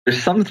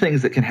There's some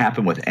things that can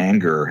happen with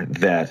anger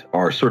that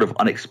are sort of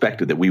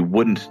unexpected that we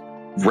wouldn't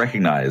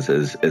recognize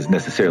as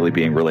necessarily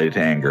being related to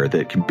anger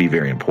that can be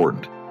very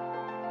important.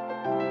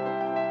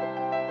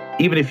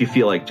 Even if you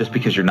feel like just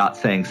because you're not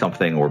saying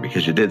something or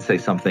because you did say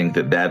something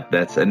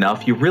that's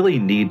enough, you really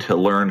need to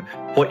learn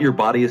what your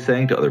body is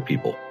saying to other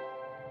people.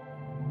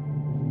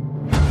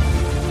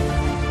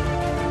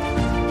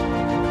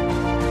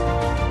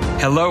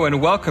 Hello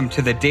and welcome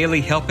to the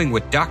Daily Helping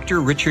with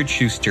Dr. Richard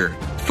Schuster.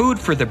 Food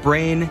for the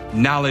brain,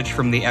 knowledge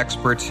from the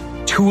experts,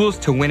 tools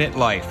to win at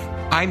life.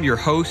 I'm your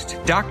host,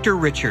 Dr.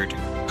 Richard.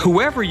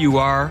 Whoever you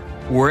are,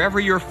 wherever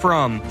you're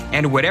from,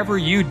 and whatever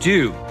you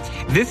do,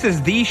 this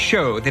is the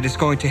show that is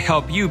going to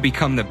help you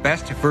become the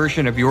best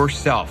version of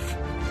yourself.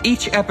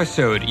 Each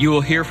episode, you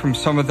will hear from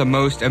some of the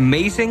most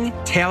amazing,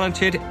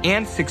 talented,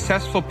 and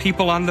successful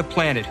people on the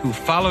planet who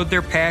followed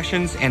their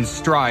passions and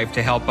strive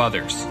to help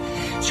others.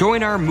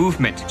 Join our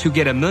movement to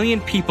get 1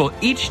 million people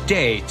each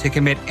day to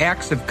commit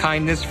acts of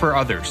kindness for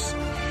others.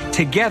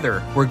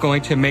 Together, we're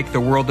going to make the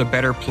world a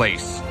better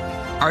place.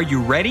 Are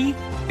you ready?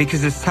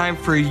 Because it's time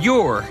for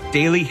your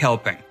Daily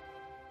Helping.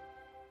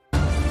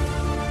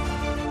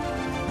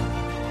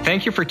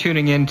 Thank you for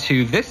tuning in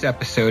to this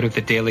episode of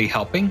the Daily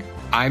Helping.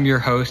 I'm your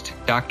host,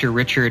 Dr.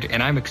 Richard,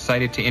 and I'm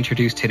excited to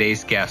introduce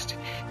today's guest,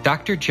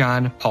 Dr.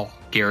 John Paul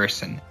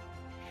Garrison.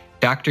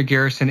 Dr.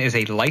 Garrison is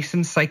a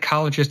licensed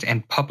psychologist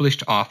and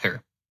published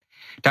author.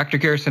 Dr.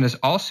 Garrison is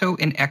also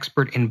an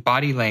expert in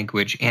body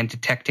language and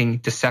detecting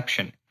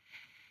deception.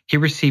 He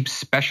received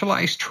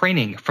specialized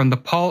training from the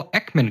Paul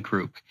Ekman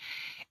Group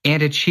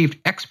and achieved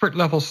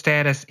expert-level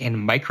status in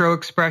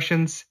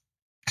microexpressions,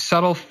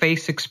 subtle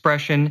face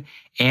expression,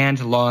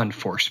 and law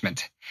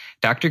enforcement.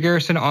 Dr.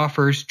 Garrison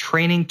offers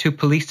training to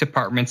police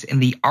departments in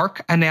the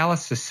ARC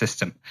analysis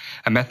system,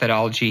 a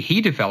methodology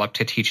he developed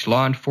to teach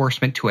law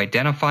enforcement to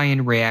identify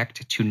and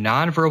react to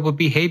nonverbal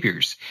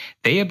behaviors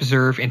they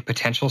observe in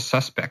potential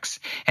suspects.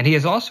 And he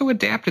has also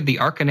adapted the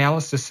ARC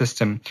analysis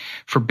system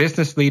for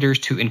business leaders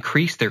to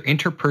increase their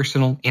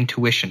interpersonal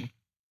intuition.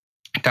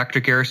 Dr.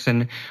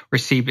 Garrison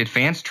received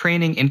advanced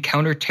training in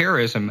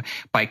counterterrorism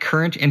by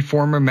current and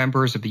former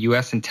members of the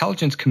U.S.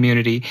 intelligence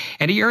community,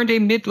 and he earned a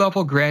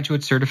mid-level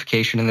graduate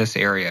certification in this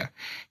area.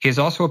 He is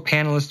also a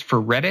panelist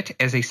for Reddit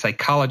as a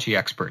psychology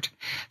expert.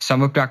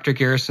 Some of Dr.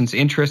 Garrison's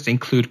interests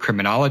include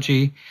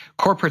criminology,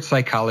 corporate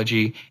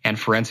psychology, and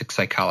forensic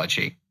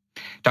psychology.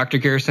 Dr.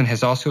 Garrison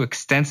has also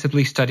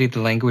extensively studied the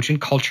language and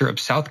culture of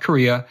South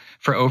Korea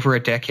for over a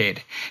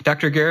decade.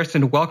 Dr.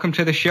 Garrison, welcome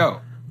to the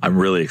show. I'm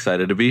really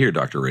excited to be here,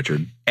 Dr.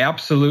 Richard.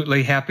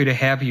 Absolutely happy to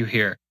have you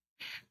here.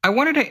 I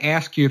wanted to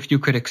ask you if you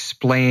could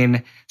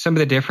explain some of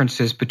the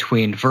differences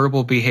between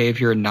verbal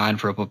behavior and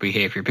nonverbal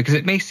behavior, because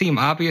it may seem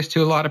obvious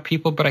to a lot of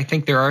people, but I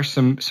think there are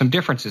some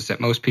differences that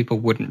most people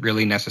wouldn't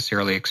really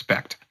necessarily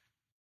expect.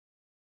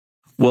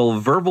 Well,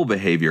 verbal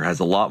behavior has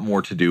a lot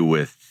more to do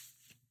with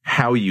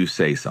how you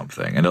say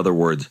something. In other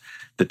words,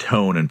 the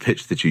tone and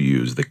pitch that you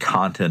use, the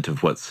content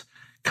of what's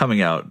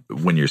coming out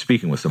when you're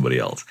speaking with somebody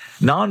else.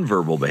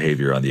 Nonverbal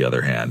behavior, on the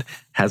other hand,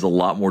 has a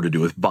lot more to do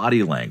with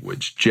body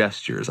language,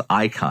 gestures,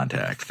 eye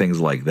contact,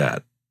 things like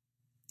that.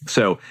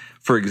 So,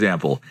 for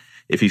example,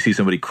 if you see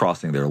somebody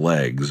crossing their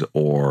legs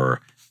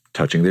or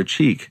touching their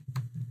cheek,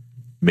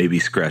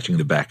 maybe scratching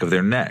the back of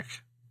their neck,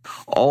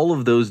 all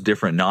of those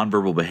different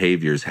nonverbal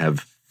behaviors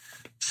have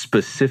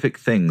specific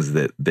things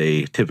that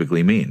they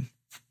typically mean.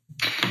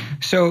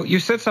 So you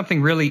said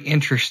something really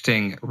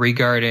interesting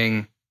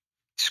regarding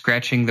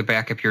scratching the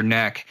back of your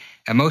neck.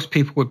 And most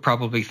people would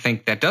probably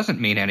think that doesn't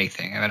mean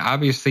anything. I mean,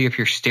 obviously, if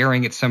you're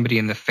staring at somebody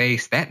in the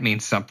face, that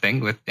means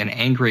something with an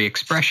angry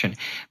expression.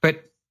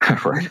 But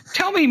Right.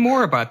 Tell me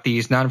more about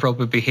these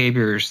nonverbal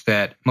behaviors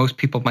that most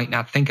people might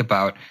not think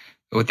about,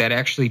 but that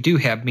actually do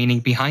have meaning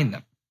behind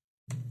them.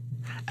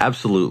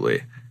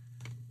 Absolutely.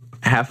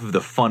 Half of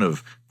the fun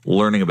of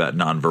learning about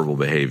nonverbal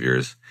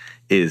behaviors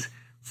is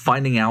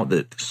finding out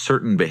that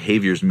certain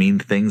behaviors mean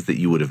things that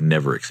you would have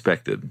never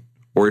expected.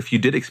 Or if you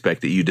did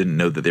expect it, you didn't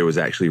know that there was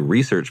actually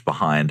research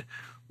behind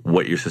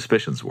what your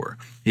suspicions were.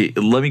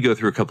 Let me go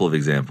through a couple of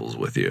examples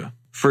with you.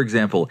 For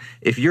example,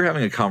 if you're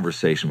having a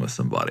conversation with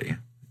somebody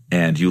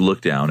and you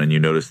look down and you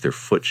notice their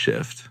foot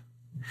shift,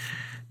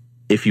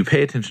 if you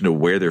pay attention to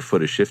where their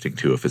foot is shifting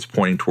to, if it's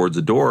pointing towards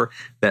a door,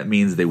 that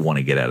means they want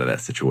to get out of that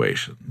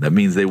situation. That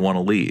means they want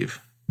to leave.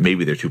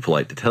 Maybe they're too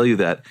polite to tell you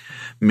that.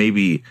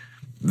 Maybe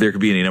there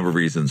could be any number of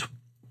reasons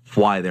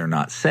why they're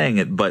not saying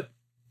it, but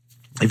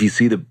if you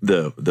see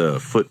the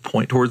foot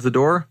point towards the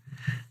door,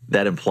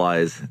 that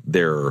implies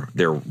they're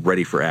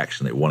ready for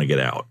action. They want to get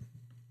out.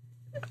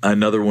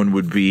 Another one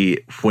would be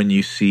when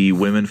you see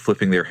women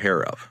flipping their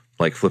hair up,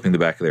 like flipping the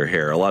back of their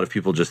hair. A lot of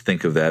people just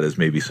think of that as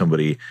maybe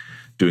somebody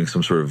doing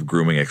some sort of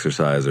grooming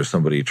exercise or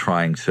somebody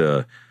trying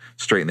to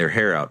straighten their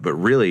hair out. But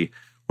really,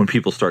 when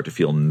people start to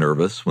feel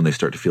nervous, when they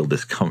start to feel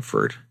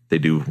discomfort, they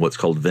do what's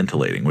called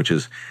ventilating, which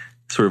is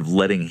sort of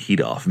letting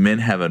heat off. Men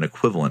have an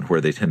equivalent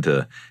where they tend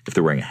to, if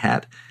they're wearing a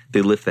hat,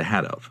 they lift the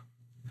hat up.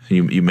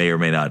 You may or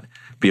may not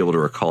be able to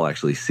recall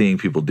actually seeing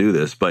people do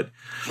this, but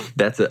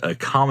that's a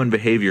common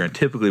behavior, and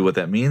typically what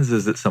that means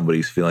is that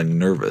somebody's feeling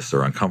nervous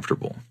or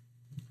uncomfortable.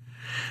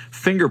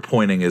 Finger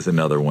pointing is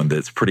another one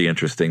that's pretty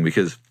interesting,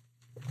 because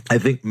I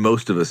think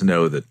most of us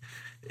know that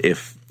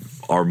if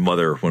our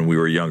mother, when we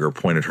were younger,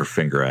 pointed her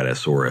finger at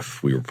us, or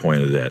if we were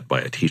pointed at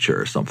by a teacher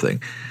or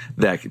something,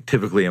 that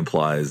typically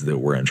implies that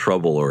we're in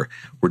trouble or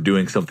we're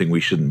doing something we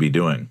shouldn't be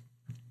doing.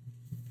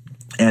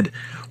 And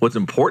what's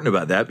important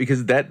about that,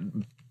 because that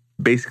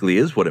basically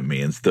is what it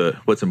means,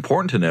 what's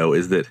important to know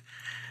is that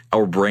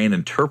our brain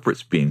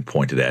interprets being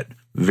pointed at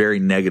very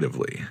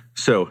negatively.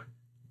 So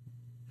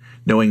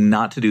knowing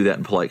not to do that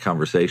in polite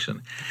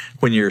conversation,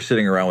 when you're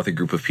sitting around with a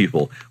group of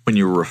people, when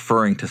you're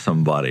referring to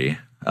somebody,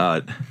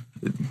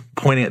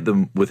 pointing at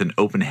them with an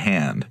open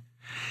hand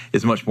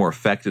is much more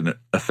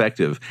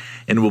effective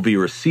and will be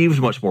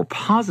received much more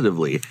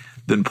positively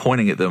than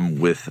pointing at them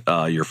with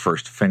your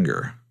first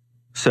finger.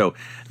 So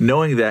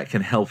knowing that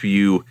can help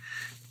you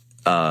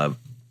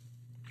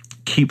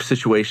keep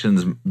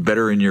situations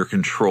better in your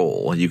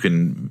control. You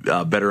can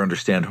better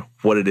understand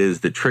what it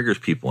is that triggers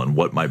people and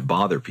what might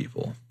bother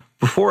people.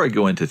 Before I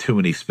go into too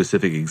many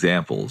specific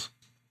examples,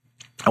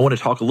 I want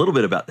to talk a little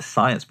bit about the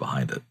science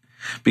behind it.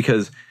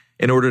 Because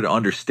in order to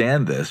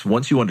understand this,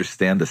 once you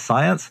understand the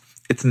science,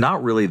 it's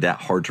not really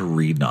that hard to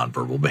read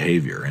nonverbal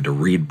behavior and to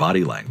read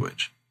body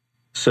language.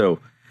 So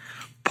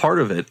part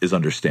of it is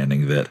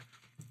understanding that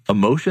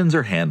emotions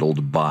are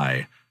handled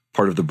by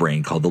part of the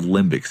brain called the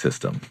limbic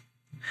system.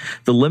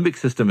 The limbic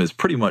system is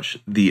pretty much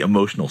the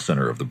emotional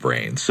center of the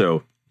brain.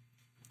 So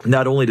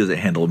not only does it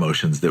handle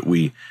emotions that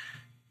we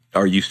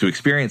are used to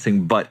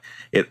experiencing, but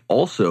it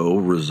also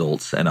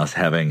results in us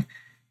having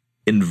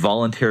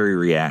involuntary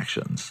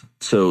reactions.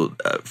 So,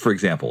 for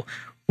example,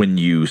 when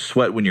you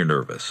sweat when you're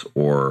nervous,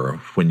 or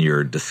when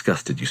you're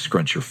disgusted, you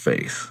scrunch your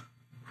face.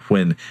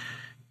 When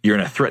you're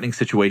in a threatening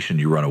situation,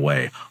 you run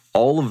away.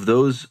 All of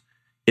those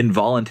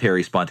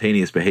involuntary,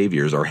 spontaneous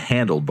behaviors are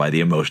handled by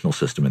the emotional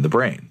system in the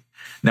brain.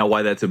 Now,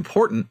 why that's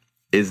important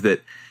is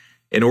that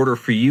in order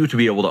for you to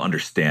be able to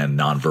understand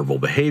nonverbal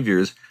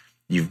behaviors,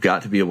 you've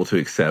got to be able to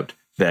accept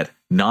that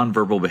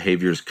nonverbal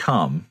behaviors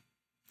come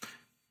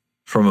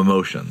from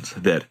emotions,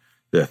 that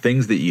the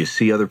things that you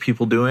see other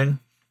people doing,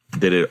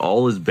 that it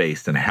all is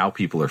based on how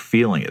people are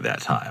feeling at that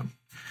time.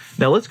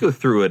 Now, let's go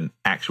through an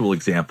actual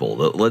example.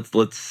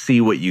 Let's see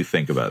what you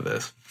think about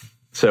this.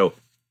 So,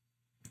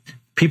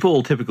 people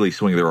will typically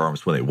swing their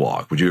arms when they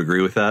walk. Would you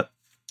agree with that?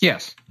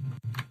 Yes.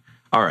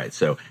 All right,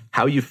 so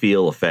how you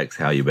feel affects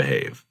how you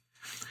behave.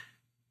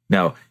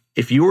 Now,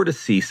 if you were to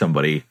see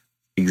somebody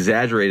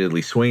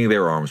exaggeratedly swinging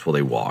their arms while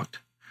they walked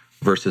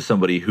versus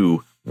somebody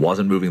who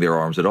wasn't moving their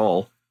arms at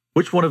all,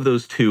 which one of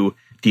those two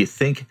do you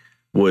think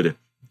would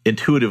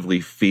intuitively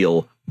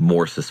feel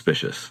more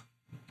suspicious?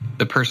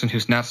 The person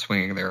who's not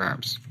swinging their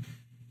arms.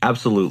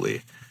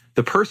 Absolutely.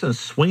 The person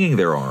swinging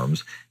their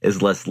arms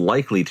is less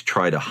likely to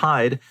try to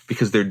hide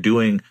because they're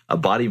doing a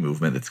body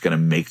movement that's going to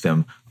make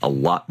them a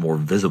lot more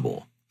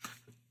visible.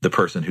 The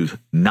person who's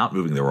not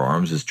moving their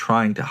arms is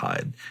trying to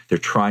hide. They're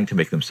trying to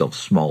make themselves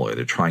smaller.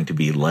 They're trying to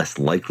be less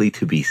likely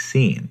to be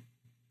seen.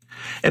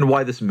 And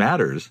why this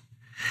matters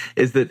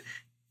is that,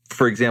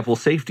 for example,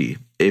 safety.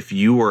 If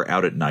you were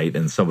out at night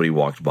and somebody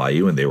walked by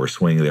you and they were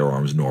swinging their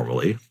arms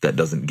normally, that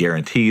doesn't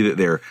guarantee that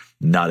they're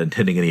not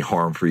intending any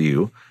harm for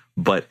you.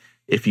 But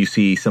if you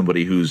see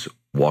somebody who's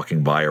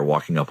walking by or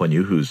walking up on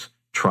you who's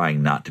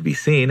trying not to be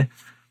seen,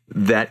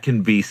 that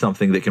can be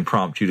something that can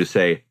prompt you to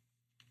say,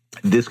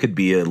 this could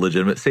be a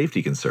legitimate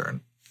safety concern.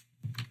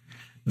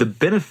 The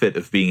benefit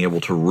of being able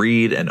to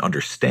read and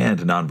understand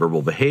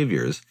nonverbal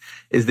behaviors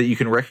is that you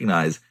can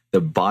recognize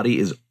the body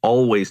is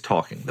always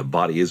talking. The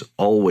body is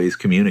always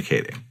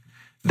communicating.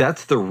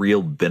 That's the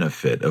real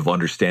benefit of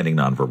understanding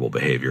nonverbal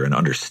behavior and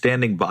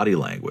understanding body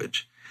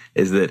language,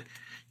 is that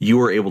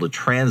you are able to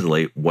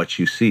translate what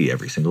you see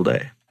every single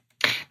day.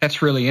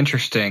 That's really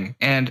interesting.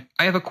 And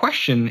I have a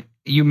question.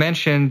 You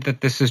mentioned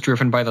that this is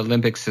driven by the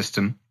limbic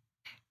system.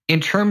 In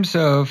terms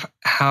of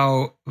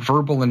how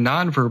verbal and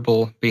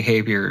nonverbal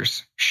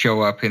behaviors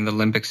show up in the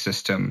limbic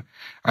system,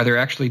 are there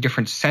actually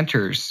different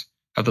centers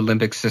of the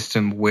limbic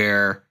system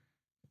where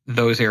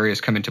those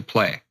areas come into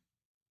play?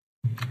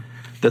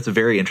 That's a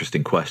very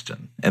interesting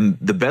question. And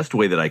the best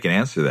way that I can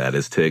answer that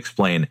is to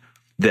explain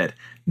that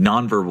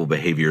nonverbal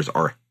behaviors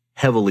are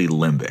heavily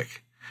limbic.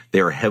 They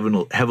are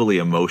heavily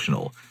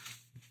emotional.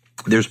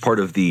 There's part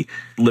of the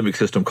limbic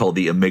system called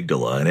the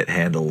amygdala, and it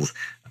handles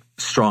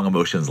strong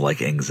emotions like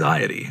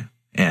anxiety.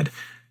 And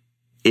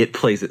it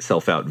plays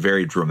itself out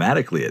very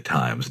dramatically at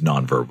times,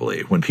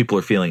 nonverbally. When people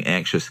are feeling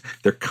anxious,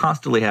 they're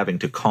constantly having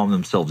to calm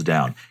themselves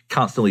down,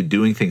 constantly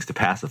doing things to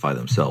pacify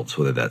themselves,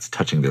 whether that's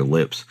touching their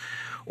lips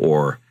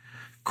or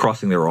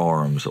crossing their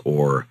arms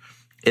or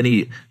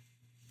any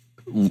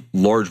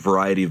large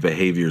variety of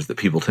behaviors that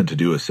people tend to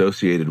do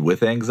associated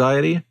with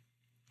anxiety.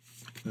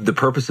 The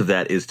purpose of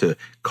that is to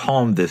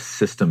calm this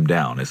system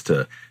down, is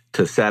to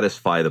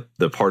satisfy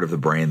the part of the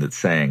brain that's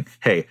saying,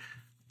 hey,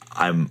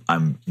 I'm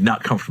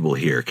not comfortable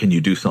here. Can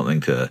you do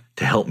something to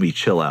help me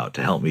chill out,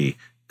 to help me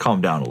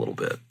calm down a little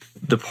bit?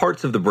 the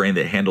parts of the brain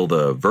that handle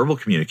the verbal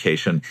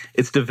communication,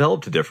 it's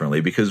developed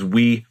differently because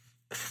we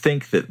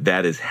think that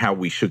that is how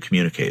we should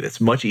communicate.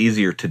 It's much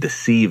easier to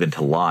deceive and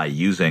to lie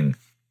using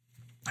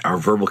our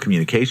verbal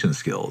communication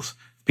skills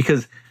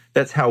because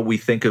that's how we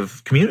think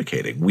of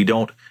communicating. We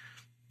don't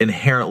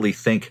inherently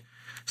think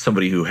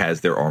somebody who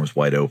has their arms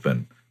wide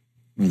open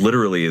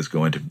literally is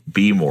going to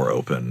be more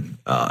open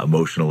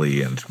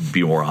emotionally and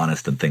be more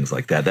honest and things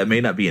like that. That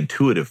may not be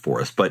intuitive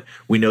for us, but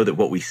we know that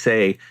what we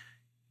say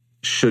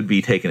should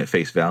be taken at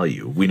face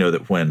value. We know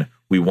that when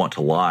we want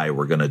to lie,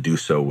 we're going to do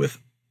so with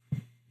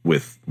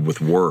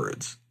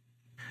words.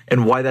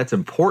 And why that's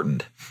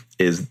important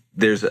is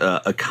there's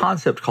a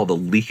concept called the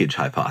leakage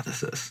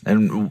hypothesis.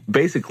 And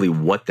basically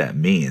what that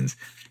means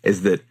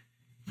is that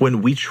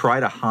when we try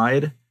to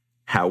hide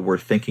how we're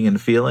thinking and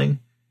feeling,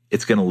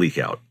 it's going to leak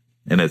out.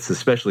 And it's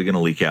especially going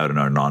to leak out in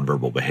our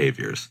nonverbal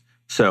behaviors.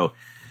 So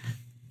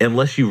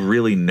unless you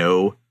really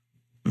know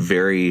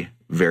very,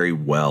 very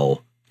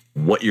well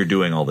what you're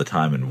doing all the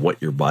time and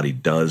what your body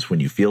does when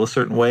you feel a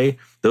certain way,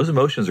 those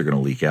emotions are going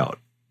to leak out.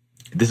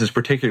 This is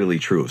particularly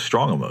true of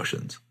strong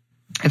emotions.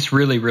 It's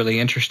really, really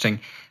interesting.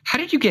 How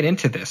did you get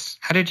into this?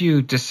 How did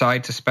you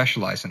decide to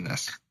specialize in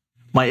this?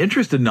 My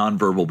interest in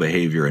nonverbal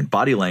behavior and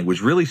body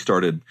language really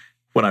started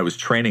when I was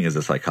training as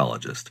a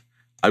psychologist.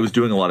 I was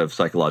doing a lot of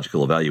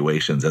psychological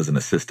evaluations as an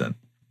assistant.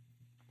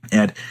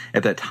 And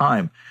at that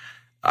time,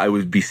 I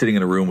would be sitting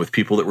in a room with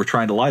people that were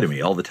trying to lie to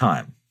me all the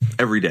time,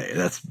 every day.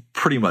 That's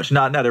pretty much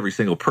not every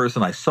single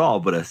person I saw,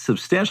 but a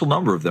substantial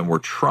number of them were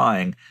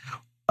trying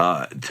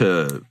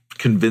to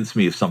convince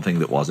me of something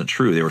that wasn't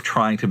true. They were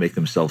trying to make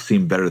themselves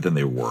seem better than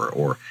they were,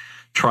 or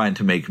trying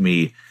to make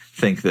me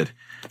think that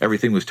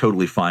everything was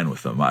totally fine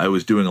with them. I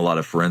was doing a lot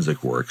of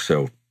forensic work,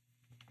 so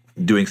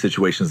doing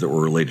situations that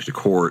were related to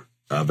court,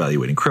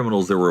 evaluating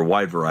criminals. There were a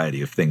wide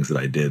variety of things that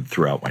I did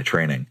throughout my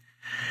training.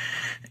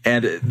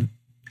 And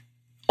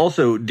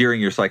also during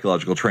your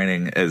psychological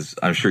training, as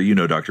I'm sure you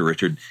know, Dr.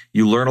 Richard,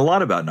 you learn a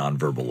lot about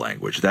nonverbal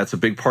language. That's a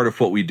big part of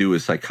what we do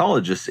as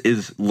psychologists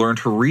is learn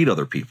to read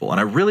other people. And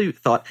I really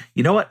thought,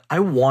 you know what? I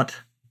want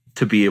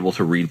to be able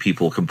to read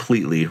people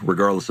completely,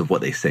 regardless of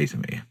what they say to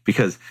me,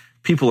 because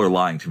people are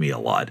lying to me a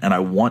lot. And I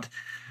want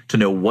to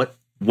know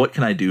what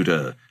can I do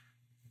to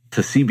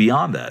see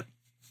beyond that.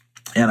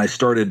 And I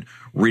started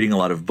reading a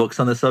lot of books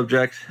on the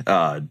subject.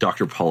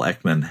 Dr. Paul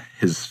Ekman,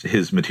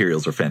 his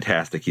materials are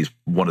fantastic. He's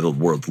one of the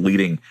world's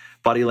leading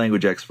body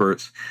language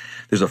experts.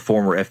 There's a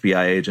former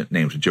FBI agent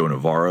named Joe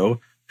Navarro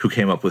who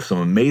came up with some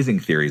amazing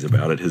theories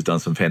about it, has done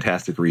some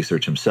fantastic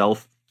research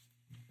himself.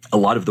 A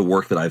lot of the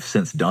work that I've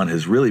since done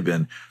has really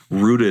been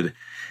rooted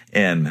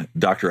in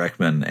Dr.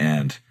 Ekman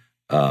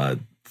and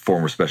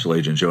former Special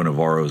Agent Joe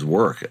Navarro's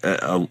work.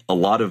 A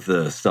lot of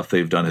the stuff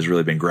they've done has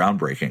really been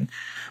groundbreaking.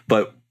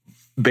 But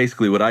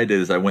basically what I did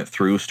is I went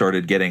through,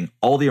 started getting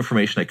all the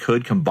information I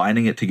could,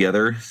 combining it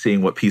together,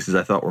 seeing what pieces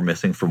I thought were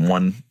missing from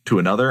one to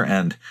another.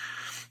 And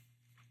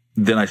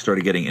then I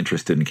started getting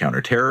interested in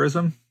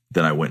counterterrorism.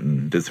 Then I went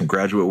and did some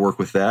graduate work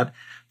with that.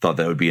 Thought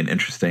that would be an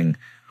interesting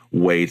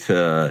way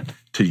to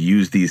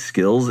use these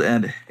skills.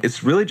 And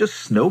it's really just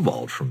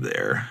snowballed from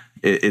there.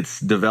 It's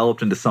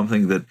developed into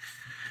something that,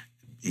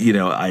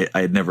 I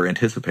had never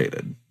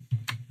anticipated.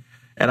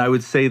 And I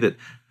would say that,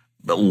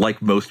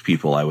 like most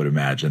people, I would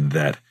imagine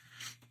that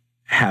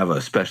have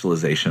a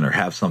specialization or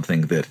have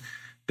something that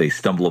they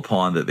stumble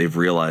upon that they've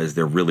realized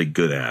they're really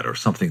good at or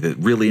something that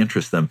really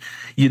interests them.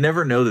 You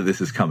never know that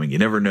this is coming. You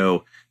never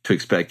know to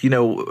expect,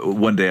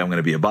 one day I'm going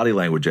to be a body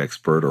language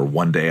expert or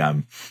one day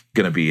I'm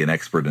going to be an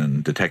expert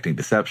in detecting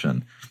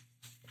deception.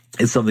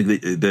 It's something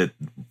that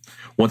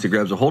once it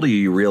grabs a hold of you,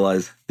 you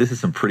realize this is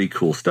some pretty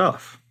cool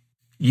stuff.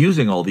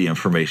 Using all the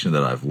information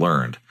that I've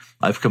learned,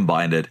 I've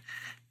combined it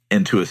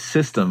into a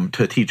system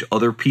to teach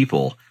other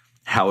people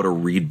how to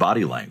read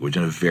body language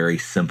in a very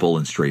simple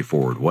and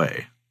straightforward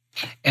way.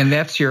 And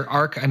that's your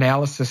ARC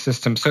analysis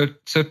system. So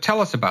tell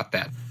us about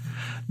that.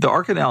 The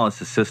ARC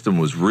analysis system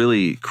was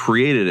really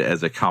created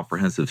as a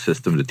comprehensive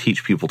system to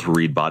teach people to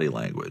read body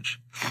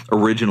language.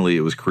 Originally,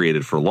 it was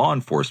created for law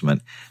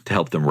enforcement to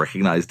help them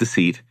recognize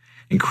deceit,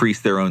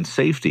 increase their own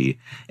safety,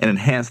 and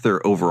enhance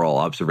their overall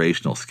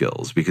observational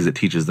skills because it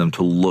teaches them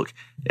to look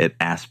at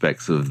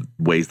aspects of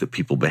ways that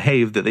people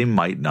behave that they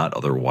might not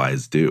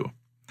otherwise do.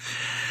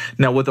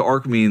 Now, what the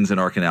ARC means in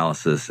ARC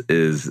analysis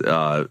is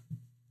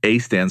A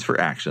stands for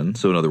action.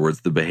 So in other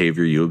words, the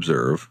behavior you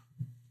observe.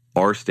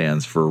 R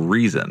stands for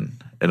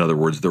reason. In other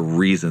words, the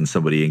reason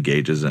somebody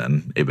engages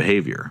in a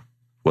behavior,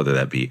 whether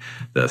that be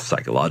the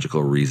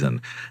psychological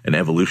reason, an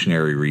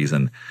evolutionary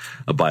reason,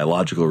 a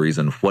biological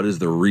reason. What is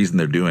the reason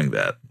they're doing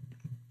that?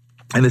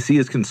 And the C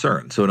is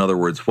concern. So in other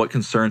words, what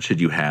concern should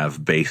you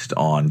have based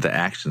on the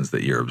actions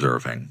that you're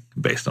observing,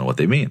 based on what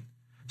they mean?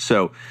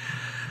 So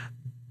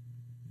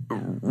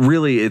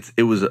really,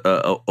 it was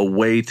a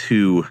way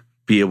to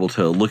be able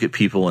to look at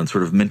people and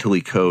sort of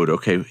mentally code,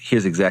 okay,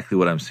 here's exactly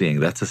what I'm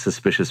seeing. That's a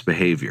suspicious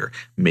behavior.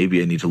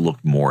 Maybe I need to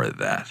look more at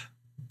that.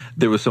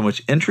 There was so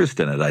much interest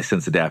in it, I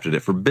since adapted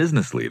it for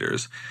business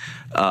leaders.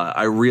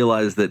 I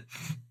realized that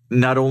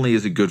not only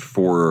is it good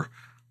for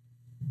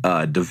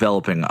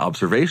developing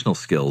observational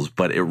skills,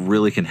 but it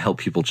really can help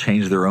people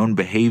change their own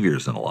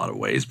behaviors in a lot of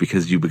ways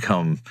because you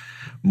become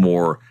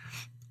more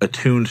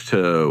attuned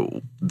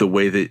to the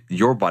way that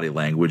your body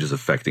language is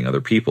affecting other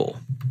people.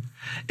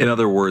 In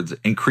other words,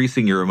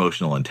 increasing your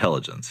emotional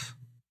intelligence.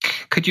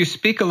 Could you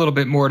speak a little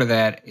bit more to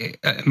that?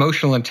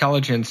 Emotional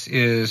intelligence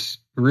is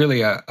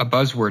really a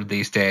buzzword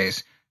these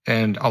days,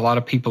 and a lot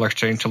of people are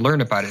starting to learn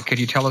about it. Could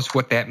you tell us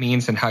what that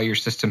means and how your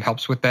system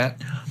helps with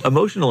that?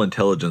 Emotional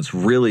intelligence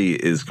really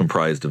is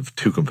comprised of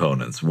two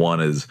components.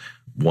 One is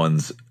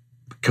one's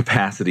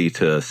capacity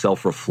to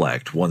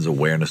self-reflect, one's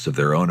awareness of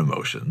their own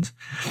emotions,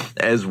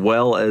 as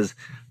well as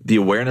the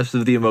awareness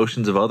of the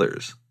emotions of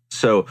others.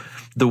 So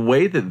the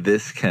way that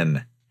this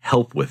can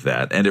help with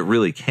that, and it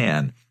really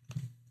can,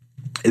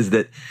 is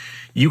that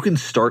you can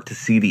start to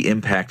see the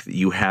impact that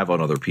you have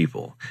on other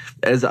people.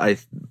 As I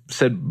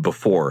said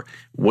before,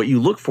 what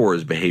you look for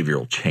is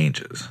behavioral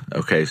changes.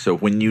 Okay, so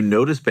when you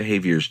notice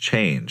behaviors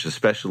change,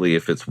 especially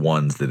if it's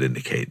ones that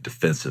indicate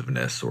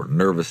defensiveness or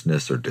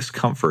nervousness or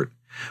discomfort,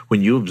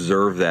 when you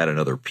observe that in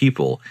other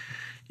people,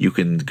 you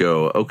can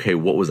go, okay,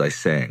 what was I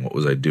saying? What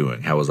was I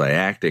doing? How was I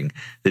acting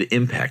that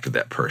impacted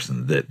that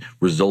person, that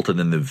resulted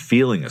in them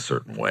feeling a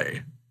certain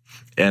way?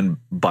 And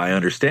by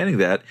understanding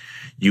that,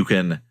 you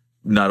can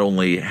not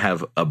only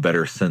have a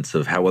better sense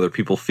of how other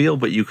people feel,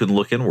 but you can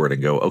look inward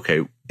and go,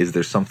 okay, is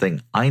there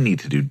something I need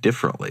to do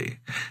differently?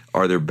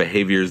 Are there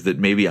behaviors that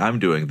maybe I'm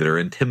doing that are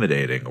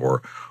intimidating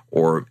or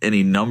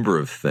any number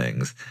of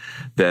things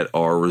that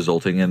are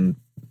resulting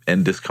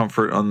in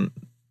discomfort on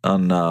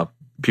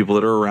people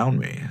that are around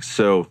me?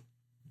 So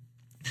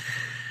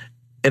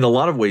in a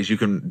lot of ways, you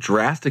can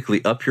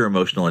drastically up your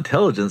emotional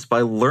intelligence by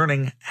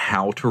learning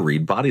how to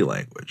read body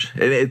language.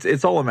 And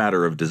it's all a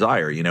matter of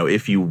desire. You know,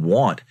 if you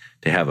want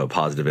to have a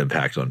positive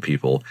impact on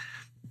people,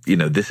 you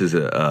know, this is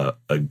a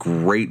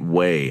great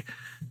way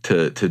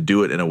to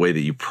do it in a way that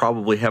you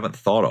probably haven't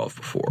thought of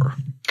before.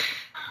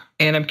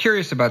 And I'm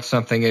curious about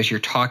something as you're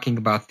talking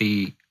about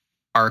the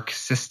ARC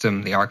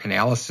system, the ARC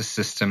analysis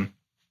system,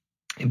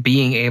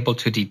 being able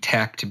to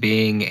detect,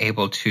 being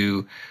able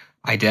to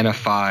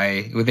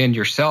identify within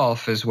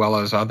yourself as well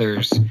as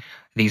others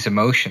these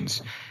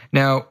emotions.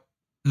 Now,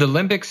 the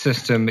limbic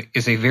system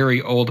is a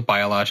very old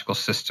biological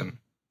system.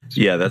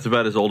 Yeah, that's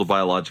about as old a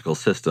biological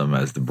system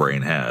as the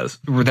brain has.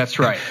 That's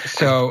right.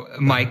 So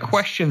my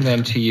question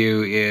then to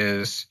you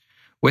is,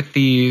 with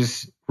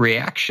these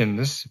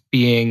reactions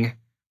being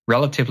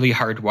relatively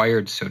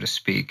hardwired, so to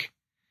speak,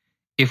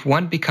 if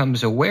one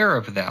becomes aware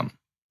of them,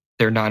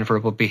 their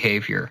nonverbal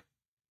behavior,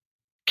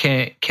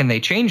 can they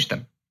change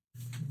them?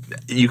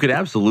 You could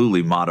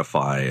absolutely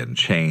modify and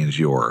change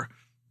your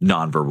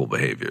nonverbal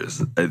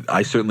behaviors.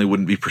 I certainly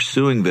wouldn't be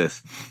pursuing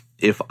this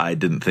if I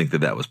didn't think that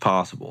that was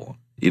possible.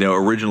 You know,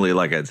 originally,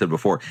 like I had said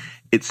before,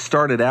 it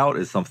started out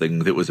as something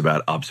that was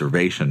about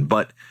observation,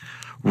 but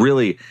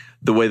really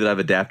the way that I've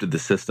adapted the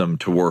system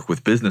to work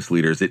with business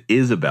leaders, it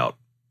is about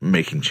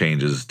making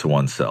changes to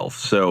oneself.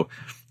 So,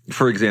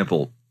 for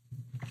example,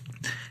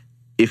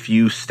 if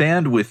you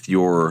stand with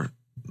your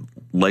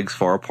legs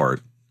far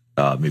apart,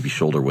 maybe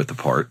shoulder width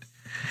apart,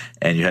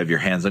 and you have your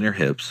hands on your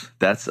hips,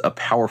 that's a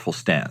powerful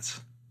stance.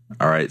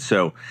 All right.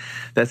 So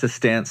that's a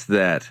stance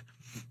that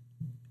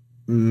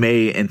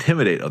may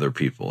intimidate other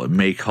people. It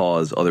may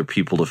cause other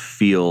people to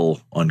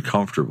feel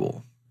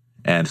uncomfortable.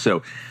 And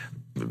so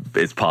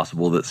it's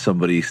possible that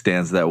somebody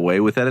stands that way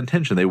with that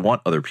intention. They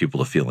want other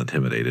people to feel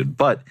intimidated.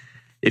 But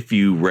if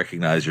you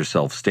recognize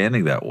yourself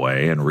standing that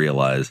way and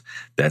realize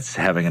that's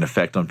having an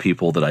effect on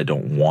people that I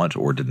don't want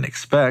or didn't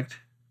expect,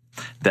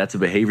 that's a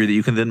behavior that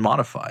you can then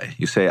modify.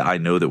 You say, I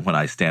know that when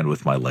I stand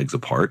with my legs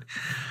apart,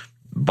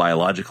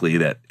 biologically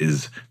that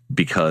is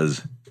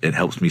because it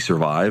helps me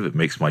survive. It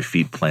makes my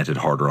feet planted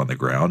harder on the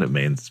ground. It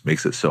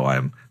makes it so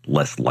I'm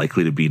less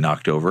likely to be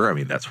knocked over. I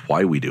mean, that's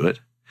why we do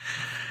it.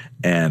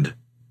 And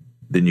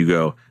then you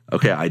go,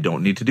 okay, I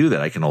don't need to do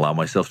that. I can allow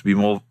myself to be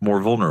more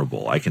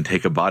vulnerable. I can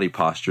take a body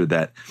posture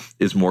that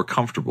is more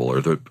comfortable or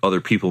that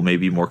other people may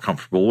be more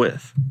comfortable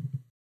with.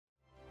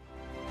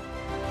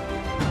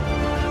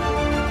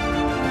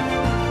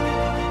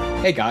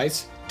 Hey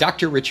guys,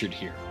 Dr. Richard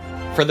here.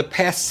 For the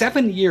past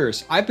 7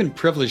 years, I've been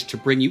privileged to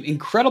bring you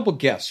incredible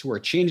guests who are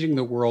changing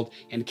the world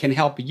and can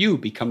help you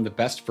become the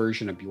best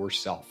version of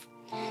yourself.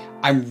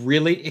 I'm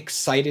really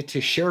excited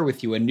to share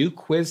with you a new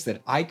quiz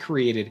that I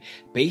created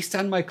based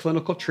on my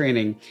clinical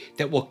training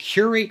that will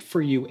curate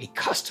for you a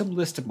custom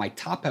list of my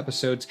top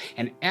episodes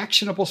and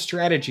actionable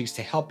strategies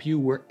to help you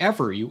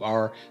wherever you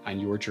are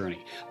on your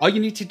journey. All you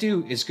need to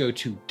do is go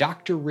to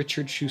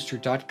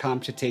drrichardschuster.com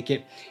to take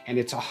it, and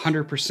it's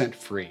 100%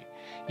 free.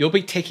 You'll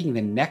be taking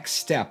the next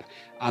step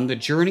on the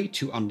journey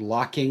to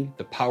unlocking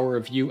the power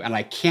of you, and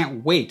I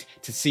can't wait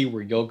to see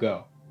where you'll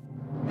go.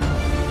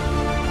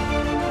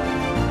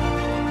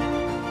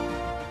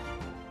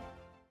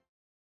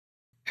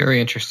 Very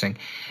interesting.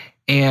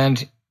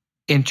 And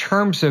in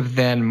terms of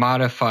then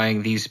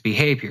modifying these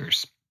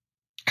behaviors,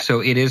 so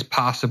it is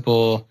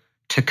possible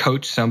to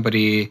coach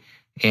somebody,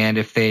 and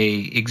if they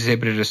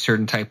exhibited a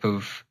certain type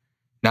of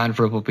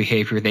nonverbal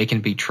behavior, they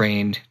can be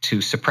trained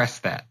to suppress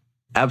that.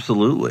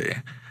 Absolutely.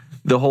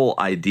 The whole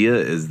idea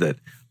is that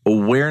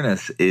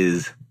awareness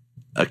is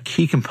a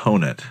key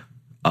component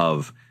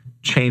of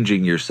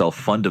changing yourself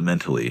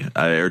fundamentally,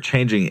 or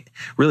changing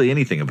really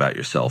anything about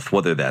yourself,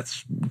 whether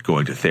that's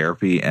going to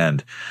therapy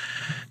and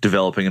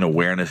developing an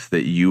awareness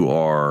that you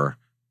are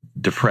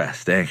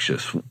depressed,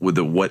 anxious, with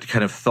what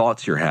kind of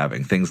thoughts you're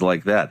having, things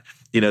like that.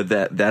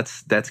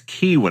 That's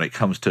key when it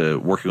comes to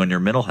working on your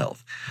mental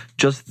health.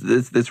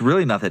 It's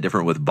really not that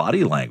different with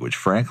body language,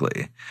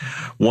 frankly.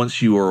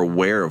 Once you are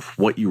aware of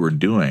what you are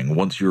doing,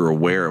 once you're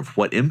aware of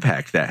what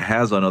impact that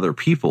has on other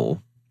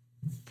people,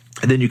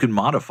 and then you can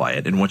modify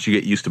it. And once you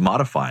get used to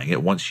modifying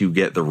it, once you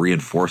get the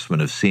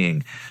reinforcement of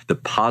seeing the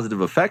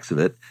positive effects of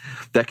it,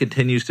 that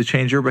continues to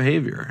change your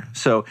behavior.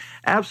 So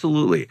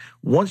absolutely,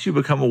 once you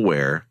become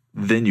aware,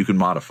 then you can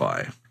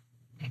modify.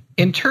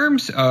 In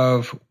terms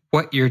of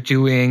what you're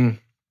doing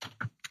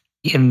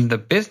in the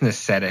business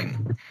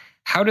setting,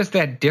 how does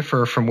that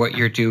differ from what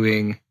you're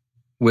doing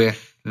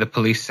with the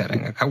police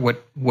setting?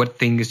 What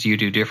things do you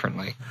do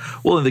differently?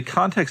 Well, in the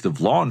context of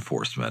law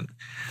enforcement,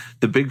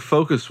 the big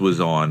focus was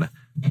on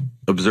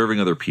observing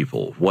other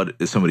people. What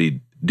is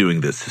somebody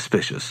doing that's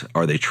suspicious?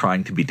 Are they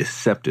trying to be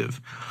deceptive?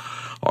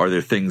 Are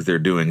there things they're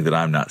doing that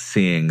I'm not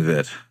seeing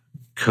that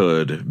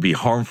could be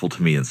harmful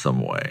to me in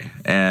some way?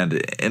 And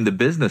in the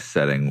business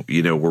setting,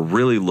 we're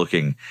really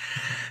looking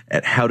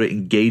at how to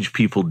engage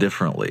people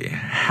differently,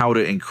 how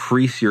to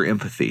increase your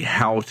empathy,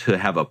 how to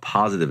have a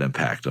positive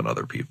impact on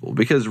other people.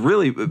 Because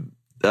really,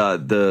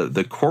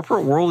 the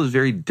corporate world is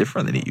very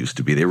different than it used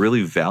to be. They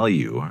really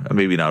value,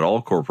 maybe not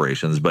all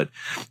corporations, but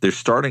they're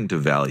starting to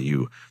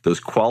value those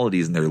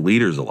qualities in their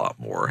leaders a lot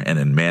more, and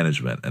in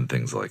management and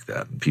things like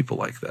that, and people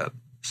like that.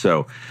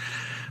 So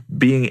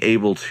being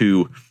able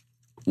to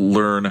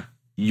learn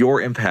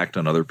your impact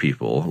on other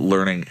people,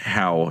 learning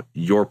how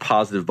your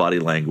positive body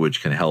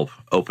language can help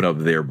open up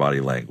their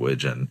body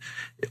language, and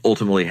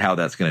ultimately how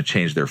that's going to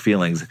change their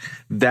feelings,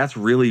 that's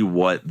really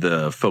what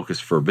the focus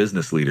for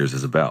business leaders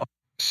is about.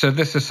 So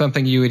this is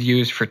something you would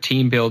use for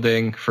team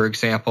building, for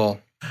example?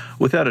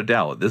 Without a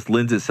doubt. This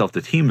lends itself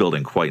to team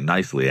building quite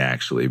nicely,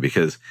 actually,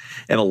 because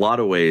in a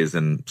lot of ways,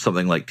 in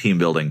something like team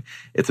building,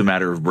 it's a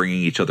matter of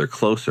bringing each other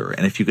closer.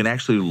 And if you can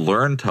actually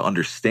learn to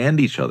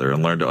understand each other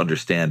and learn to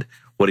understand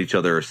what each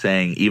other are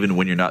saying, even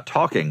when you're not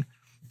talking,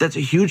 that's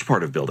a huge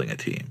part of building a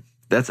team.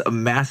 That's a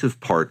massive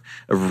part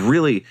of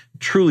really,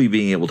 truly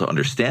being able to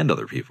understand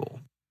other people.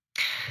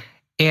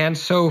 And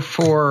so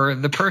for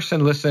the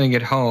person listening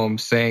at home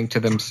saying to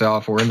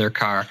themselves or in their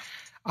car,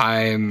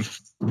 I'm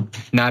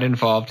not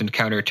involved in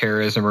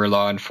counterterrorism or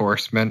law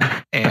enforcement,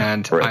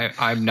 and right.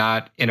 I'm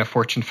not in a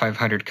Fortune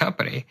 500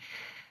 company,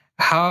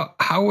 how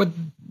would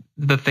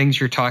the things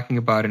you're talking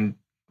about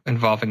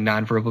involving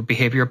nonverbal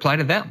behavior apply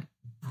to them?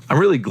 I'm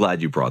really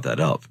glad you brought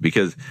that up,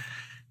 because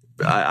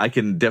I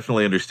can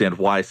definitely understand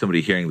why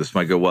somebody hearing this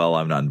might go, well,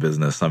 I'm not in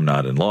business, I'm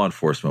not in law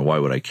enforcement, why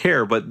would I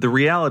care? But the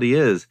reality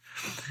is,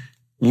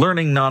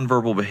 learning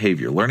nonverbal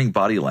behavior, learning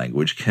body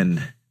language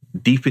can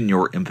deepen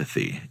your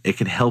empathy. It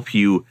can help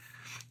you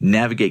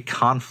navigate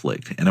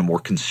conflict in a more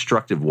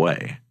constructive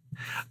way.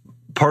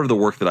 Part of the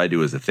work that I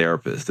do as a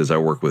therapist is I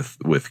work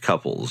with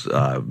couples,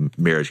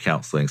 marriage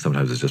counseling.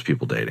 Sometimes it's just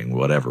people dating,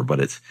 whatever,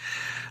 but it's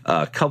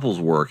couples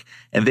work,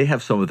 and they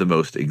have some of the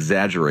most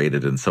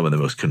exaggerated and some of the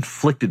most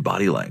conflicted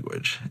body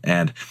language.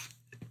 And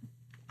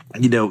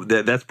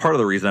that's part of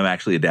the reason I'm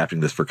actually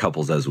adapting this for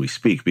couples as we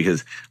speak,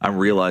 because I'm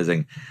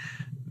realizing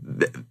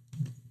that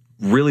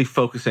really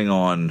focusing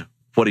on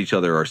what each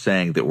other are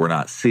saying that we're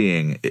not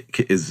seeing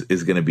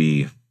is going to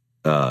be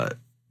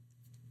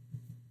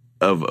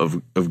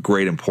of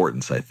great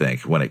importance, I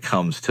think, when it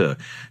comes to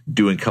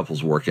doing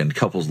couples work and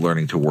couples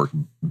learning to work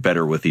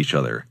better with each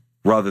other,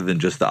 rather than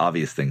just the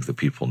obvious things that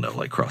people know,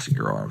 like crossing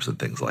your arms and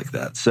things like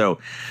that. So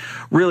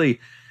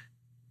really,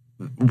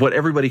 what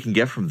everybody can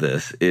get from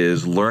this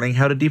is learning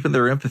how to deepen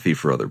their empathy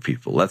for other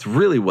people. That's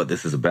really what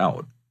this is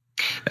about.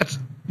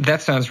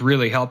 That sounds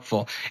really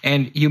helpful.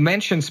 And you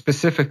mentioned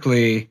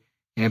specifically,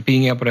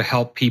 being able to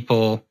help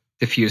people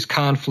diffuse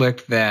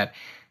conflict, that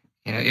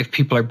if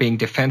people are being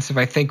defensive,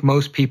 I think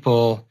most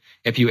people,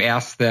 if you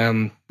ask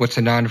them what's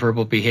a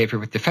nonverbal behavior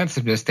with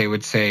defensiveness, they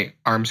would say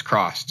arms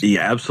crossed.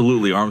 Yeah,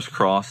 absolutely. Arms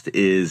crossed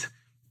is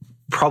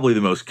probably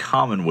the most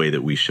common way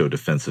that we show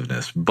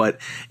defensiveness. But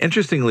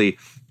interestingly,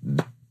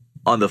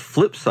 on the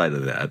flip side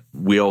of that,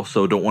 we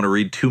also don't want to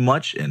read too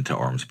much into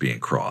arms being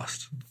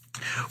crossed.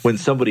 When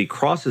somebody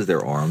crosses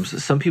their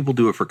arms, some people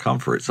do it for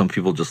comfort. Some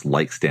people just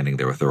like standing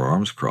there with their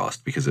arms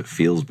crossed because it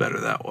feels better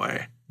that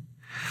way.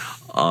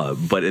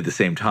 But at the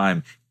same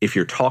time, if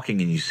you're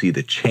talking and you see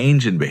the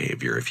change in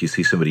behavior, if you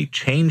see somebody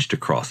change to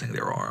crossing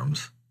their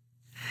arms,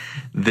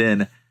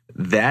 then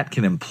that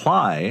can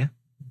imply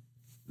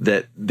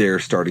that they're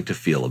starting to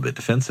feel a bit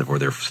defensive, or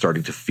they're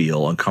starting to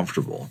feel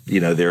uncomfortable.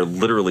 They're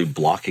literally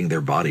blocking their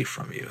body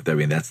from you. I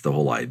mean, that's the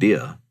whole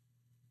idea.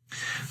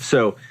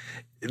 So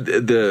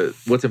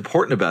what's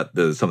important about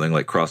something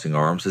like crossing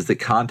arms is that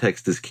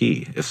context is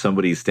key. If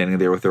somebody's standing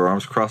there with their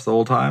arms crossed the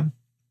whole time,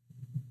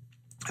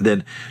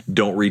 then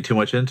don't read too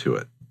much into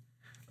it.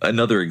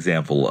 Another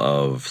example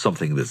of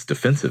something that's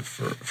defensive,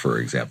 for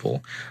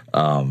example,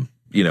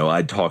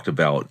 I talked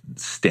about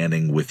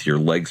standing with your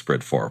legs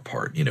spread far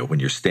apart. When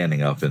you're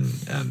standing up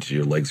and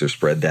your legs are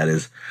spread, that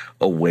is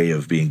a way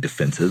of being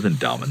defensive and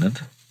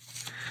dominant.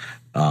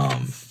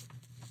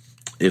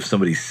 If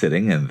somebody's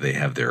sitting and they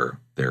have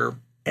their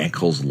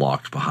ankles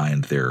locked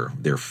behind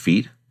their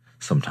feet,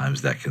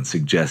 sometimes that can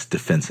suggest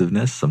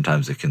defensiveness.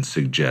 Sometimes it can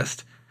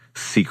suggest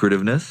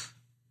secretiveness.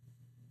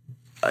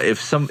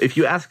 If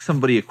you ask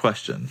somebody a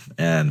question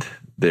and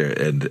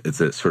it's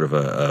a sort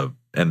of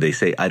and they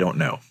say, I don't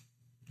know,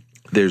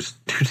 there's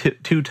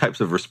two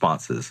types of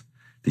responses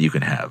that you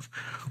can have.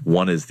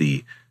 One is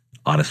the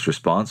honest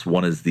response.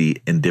 One is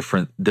the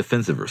indifferent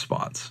defensive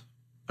response.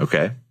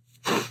 Okay?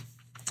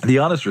 The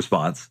honest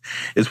response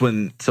is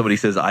when somebody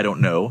says, I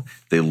don't know,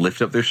 they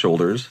lift up their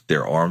shoulders,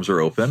 their arms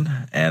are open,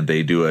 and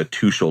they do a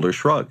two-shoulder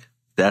shrug.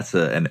 That's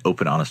an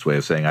open, honest way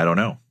of saying, I don't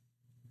know.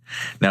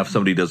 Now, if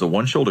somebody does a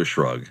one-shoulder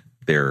shrug,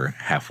 they're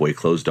halfway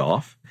closed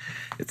off.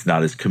 It's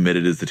not as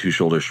committed as the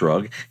two-shoulder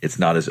shrug. It's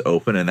not as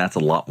open, and that's a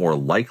lot more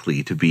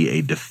likely to be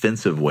a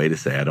defensive way to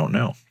say, I don't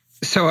know.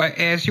 So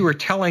as you were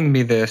telling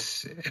me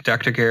this,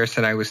 Dr.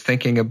 Garrison, I was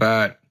thinking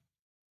about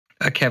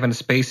a Kevin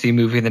Spacey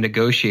movie, The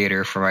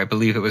Negotiator, from I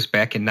believe it was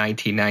back in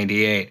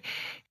 1998.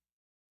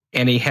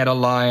 And he had a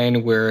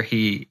line where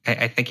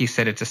I think he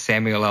said it to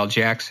Samuel L.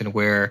 Jackson,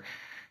 where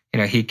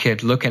he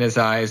could look in his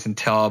eyes and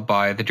tell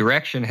by the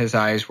direction his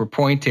eyes were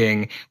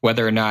pointing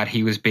whether or not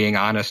he was being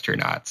honest or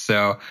not.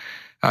 So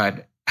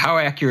how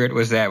accurate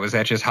was that? Was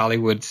that just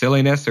Hollywood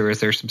silliness, or is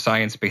there some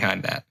science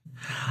behind that?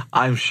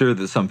 I'm sure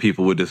that some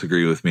people would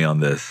disagree with me on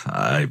this.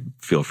 I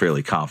feel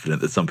fairly confident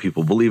that some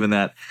people believe in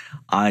that.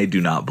 I do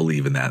not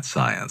believe in that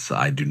science.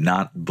 I do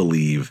not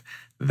believe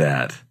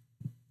that,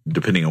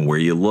 depending on where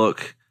you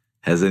look,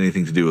 has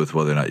anything to do with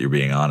whether or not you're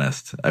being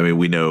honest. I mean,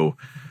 we know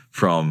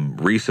from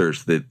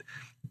research that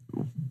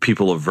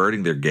people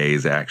averting their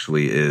gaze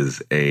actually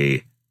is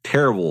a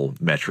terrible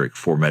metric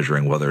for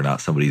measuring whether or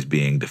not somebody's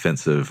being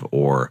defensive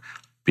or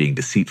being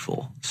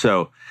deceitful.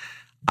 So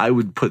I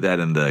would put that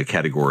in the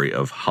category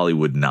of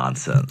Hollywood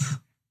nonsense.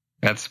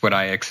 That's what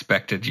I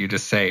expected you to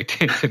say,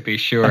 to be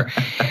sure.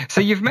 So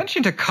you've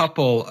mentioned a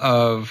couple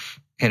of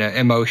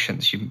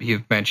emotions.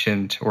 You've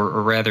mentioned, or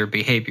rather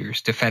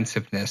behaviors,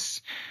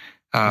 defensiveness.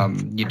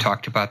 You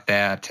talked about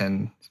that,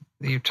 and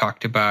you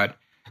talked about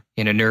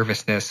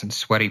nervousness and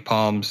sweaty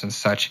palms and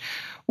such.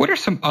 What are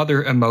some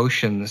other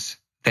emotions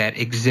that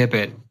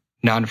exhibit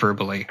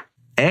nonverbally?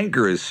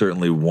 Anger is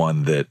certainly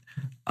one that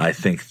I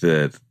think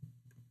that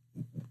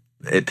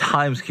at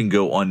times can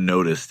go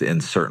unnoticed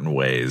in certain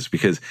ways,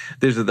 because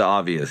there's the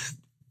obvious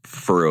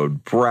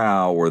furrowed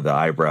brow where the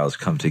eyebrows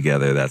come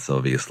together. That's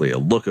obviously a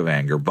look of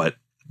anger, but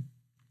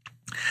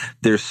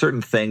there's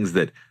certain things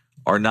that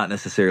are not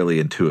necessarily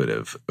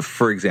intuitive.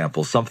 For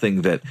example,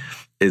 something that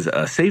is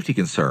a safety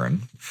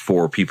concern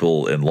for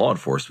people in law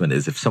enforcement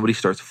is if somebody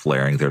starts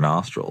flaring their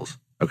nostrils.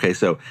 Okay,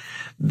 so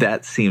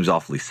that seems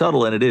awfully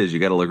subtle, and it is. You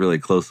got to look really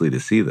closely to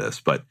see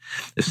this. But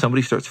if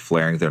somebody starts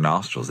flaring their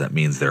nostrils, that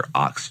means they're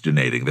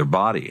oxygenating their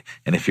body.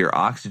 And if you're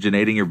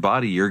oxygenating your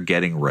body, you're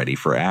getting ready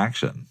for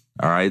action.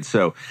 All right,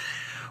 so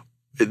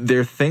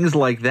there are things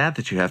like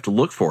that you have to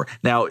look for.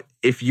 Now,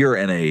 if you're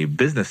in a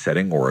business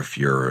setting, or if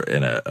you're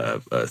in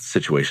a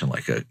situation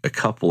like a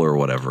couple or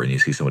whatever, and you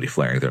see somebody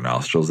flaring their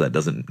nostrils, that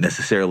doesn't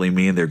necessarily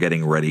mean they're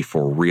getting ready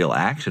for real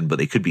action, but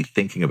they could be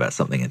thinking about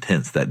something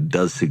intense. That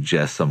does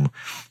suggest some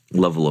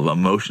level of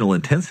emotional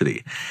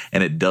intensity,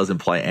 and it does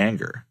imply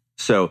anger.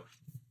 So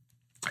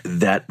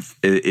that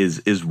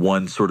is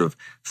one sort of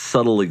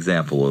subtle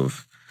example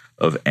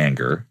of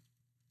anger.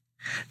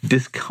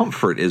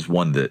 Discomfort is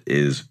one that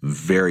is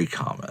very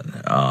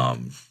common,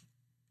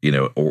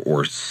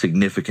 or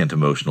significant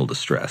emotional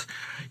distress.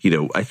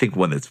 I think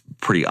one that's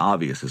pretty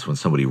obvious is when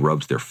somebody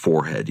rubs their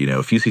forehead.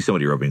 If you see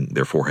somebody rubbing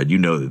their forehead, you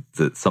know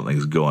that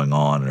something's going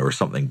on or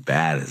something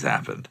bad has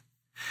happened.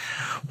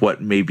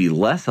 What may be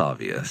less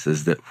obvious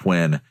is that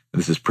when,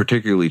 this is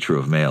particularly true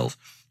of males,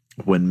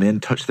 when men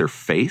touch their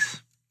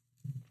face,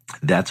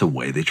 that's a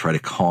way they try to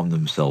calm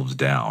themselves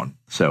down.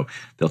 So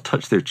they'll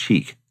touch their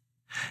cheek.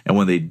 And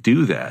when they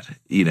do that,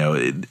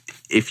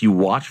 if you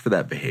watch for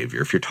that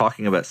behavior, if you're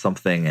talking about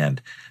something and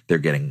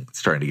they're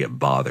starting to get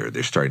bothered,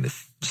 they're starting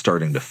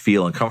to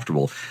feel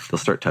uncomfortable, they'll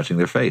start touching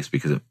their face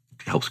because it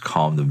helps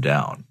calm them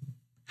down.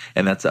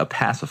 And that's a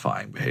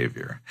pacifying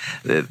behavior.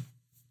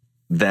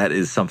 That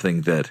is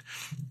something that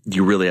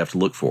you really have to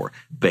look for.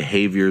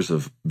 Behaviors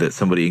that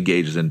somebody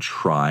engages in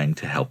trying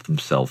to help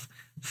themselves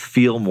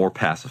feel more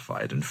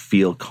pacified and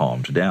feel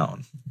calmed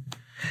down.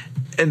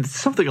 And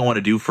something I want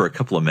to do for a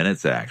couple of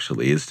minutes,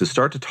 actually, is to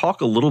start to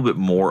talk a little bit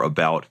more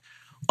about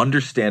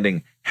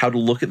understanding how to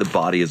look at the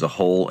body as a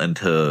whole and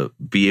to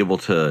be able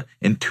to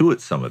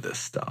intuit some of this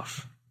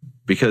stuff.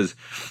 Because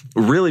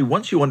really,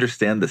 once you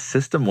understand the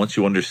system, once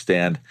you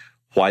understand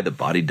why the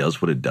body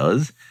does what it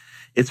does,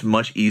 it's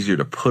much easier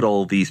to put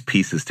all these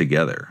pieces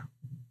together.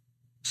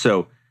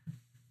 So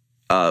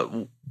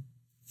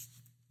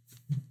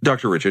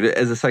Dr. Richard,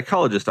 as a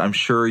psychologist, I'm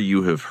sure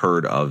you have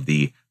heard of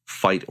the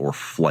fight or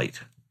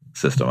flight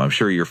system. I'm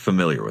sure you're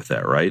familiar with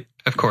that, right?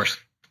 Of course.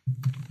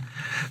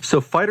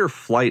 So fight or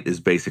flight is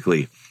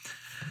basically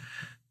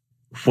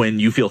when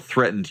you feel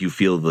threatened, you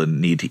feel the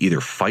need to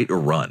either fight or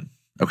run,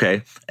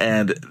 okay?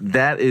 And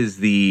that is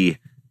the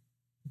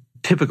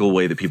typical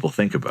way that people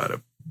think about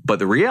it. But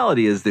the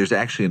reality is there's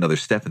actually another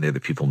step in there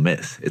that people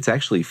miss. It's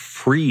actually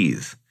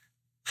freeze,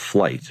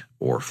 flight,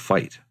 or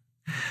fight.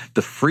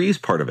 The freeze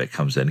part of it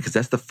comes in because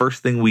that's the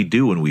first thing we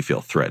do when we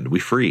feel threatened. We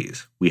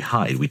freeze, we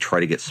hide, we try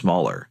to get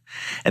smaller.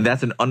 And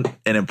that's an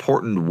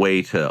important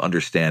way to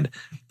understand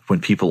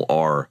when people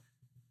are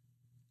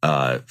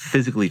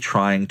physically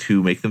trying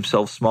to make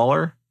themselves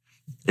smaller.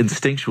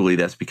 Instinctually,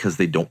 that's because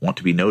they don't want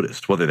to be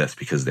noticed, whether that's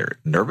because they're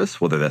nervous,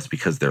 whether that's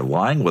because they're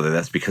lying, whether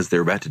that's because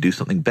they're about to do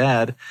something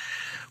bad.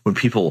 When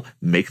people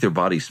make their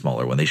bodies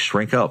smaller, when they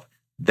shrink up,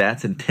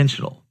 that's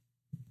intentional.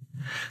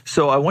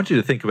 So I want you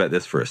to think about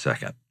this for a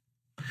second.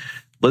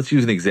 Let's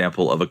use an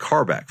example of a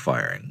car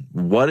backfiring.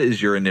 What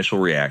is your initial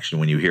reaction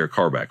when you hear a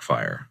car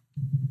backfire?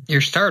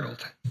 You're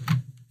startled.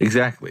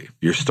 Exactly.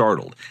 You're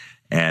startled.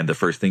 And the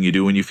first thing you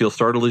do when you feel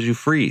startled is you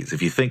freeze.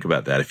 If you think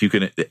about that, if you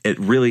can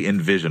really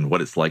envision what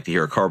it's like to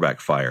hear a car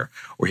backfire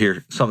or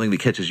hear something that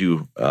catches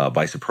you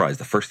by surprise,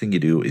 the first thing you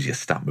do is you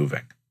stop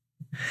moving.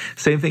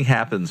 Same thing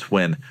happens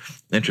when,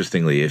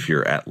 interestingly, if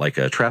you're at like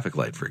a traffic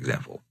light, for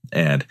example,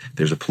 and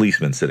there's a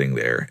policeman sitting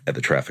there at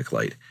the traffic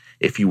light.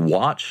 If you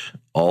watch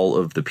all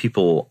of the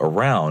people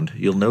around,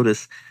 you'll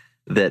notice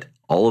that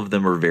all of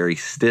them are very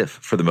stiff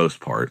for the most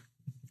part,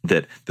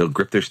 that they'll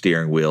grip their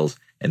steering wheels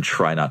and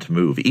try not to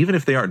move. Even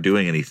if they aren't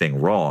doing anything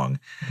wrong,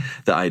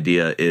 the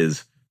idea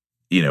is,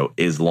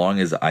 as long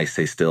as I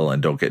stay still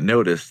and don't get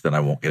noticed, then I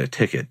won't get a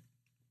ticket.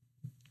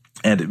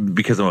 And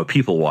because I'm a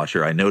people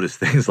watcher, I notice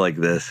things like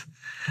this.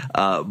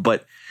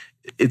 But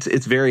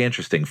it's very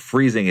interesting.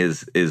 Freezing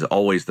is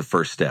always the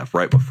first step,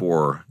 right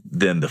before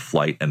then the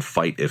flight and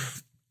fight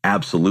if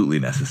absolutely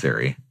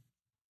necessary.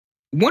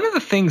 One of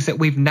the things that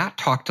we've not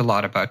talked a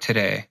lot about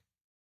today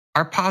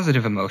are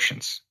positive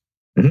emotions.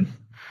 Mm-hmm.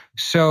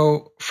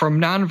 So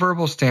from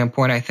nonverbal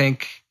standpoint, I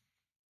think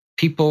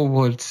people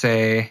would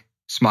say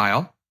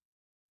smile.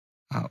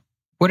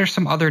 What are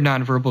some other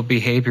nonverbal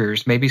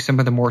behaviors, maybe some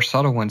of the more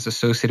subtle ones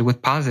associated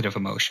with positive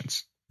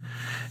emotions?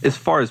 As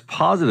far as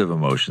positive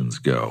emotions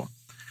go,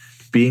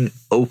 being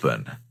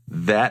open,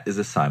 that is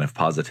a sign of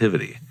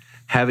positivity.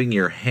 Having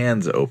your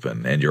hands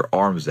open and your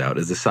arms out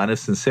is a sign of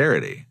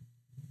sincerity.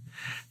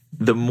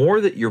 The more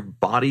that your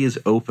body is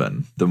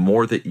open, the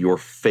more that your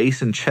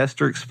face and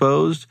chest are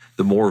exposed,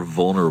 the more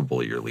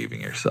vulnerable you're leaving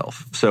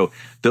yourself. So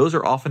those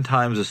are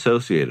oftentimes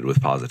associated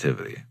with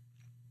positivity.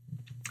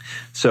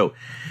 So,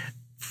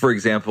 for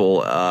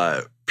example,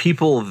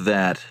 people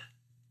that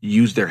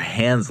use their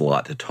hands a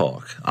lot to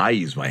talk. I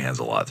use my hands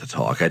a lot to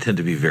talk. I tend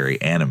to be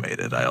very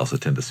animated. I also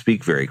tend to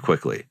speak very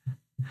quickly.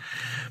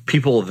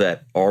 People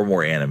that are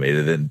more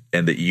animated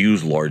and that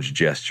use large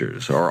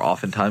gestures are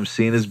oftentimes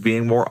seen as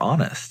being more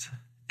honest.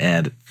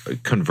 And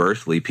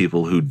conversely,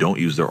 people who don't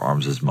use their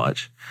arms as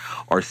much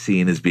are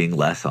seen as being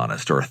less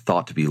honest or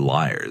thought to be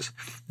liars.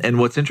 And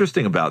what's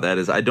interesting about that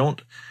is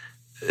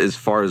as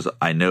far as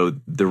I know,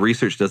 the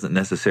research doesn't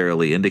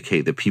necessarily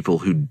indicate that people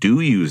who do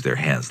use their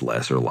hands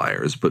less are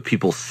liars, but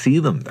people see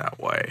them that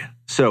way.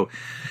 So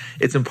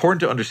it's important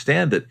to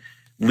understand that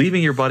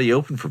leaving your body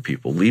open for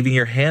people, leaving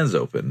your hands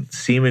open,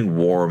 seeming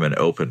warm and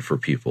open for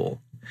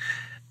people,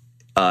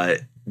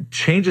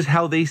 changes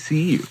how they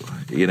see you.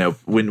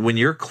 When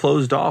you're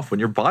closed off, when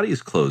your body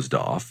is closed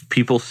off,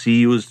 people see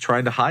you as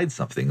trying to hide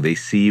something. They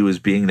see you as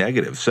being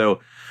negative. So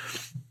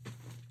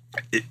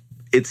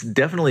it's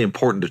definitely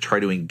important to try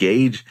to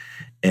engage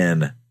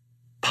in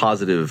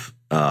positive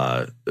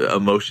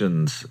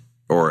emotions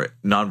or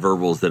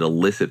nonverbals that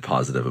elicit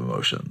positive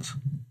emotions.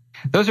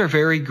 Those are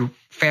very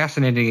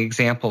fascinating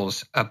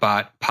examples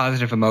about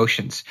positive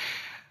emotions.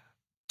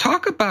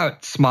 Talk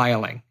about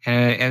smiling.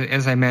 And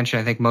as I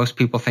mentioned, I think most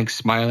people think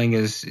smiling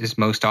is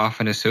most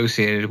often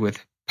associated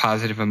with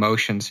positive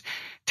emotions.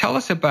 Tell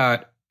us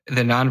about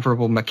the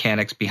nonverbal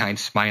mechanics behind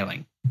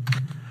smiling.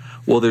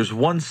 Well, there's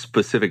one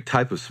specific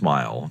type of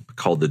smile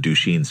called the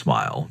Duchenne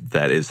smile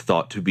that is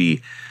thought to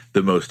be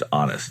the most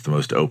honest, the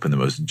most open, the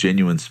most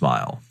genuine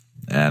smile.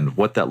 And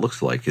what that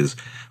looks like is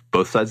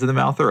both sides of the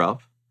mouth are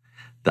up,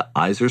 the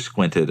eyes are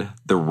squinted,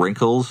 the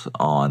wrinkles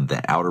on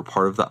the outer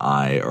part of the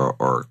eye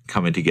are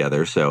coming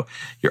together, so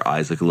your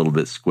eyes look a little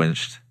bit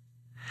squinched.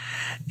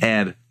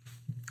 And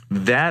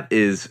that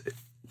is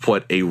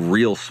what a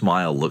real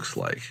smile looks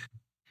like.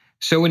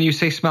 So when you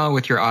say smile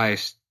with your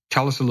eyes,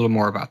 tell us a little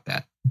more about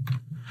that.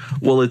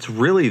 Well, it's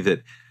really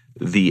that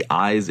the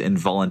eyes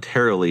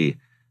involuntarily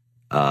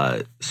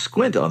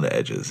squint on the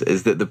edges,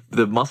 is that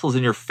the muscles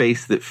in your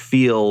face that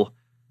feel,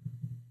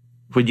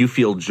 when you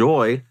feel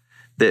joy,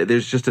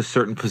 there's just a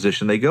certain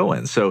position they go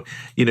in. So,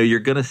 you're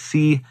going to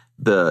see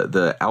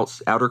the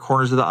outer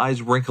corners of the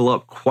eyes wrinkle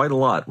up quite a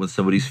lot when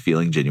somebody's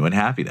feeling genuine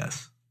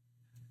happiness.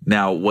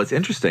 Now, what's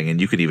interesting, and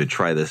you can even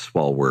try this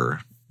while we're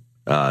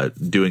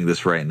doing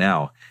this right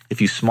now,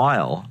 if you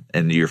smile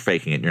and you're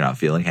faking it and you're not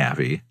feeling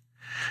happy,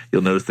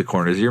 you'll notice the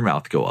corners of your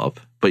mouth go up,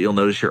 but you'll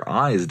notice your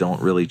eyes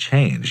don't really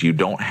change. You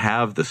don't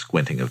have the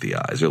squinting of the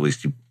eyes, or at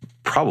least you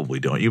probably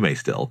don't. You may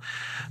still.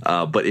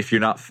 But if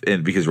you're not,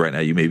 and because right now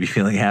you may be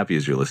feeling happy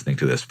as you're listening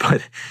to this,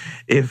 but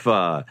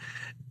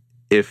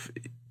if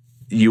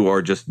you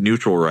are just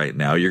neutral right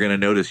now, you're going to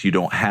notice you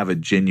don't have a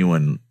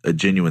genuine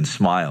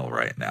smile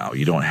right now.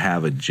 You don't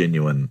have a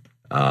genuine,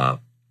 a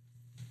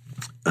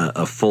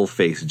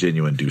full-face,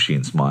 genuine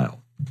Duchenne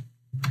smile.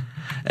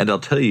 And I'll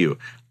tell you,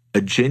 a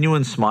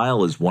genuine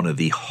smile is one of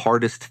the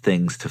hardest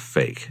things to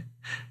fake.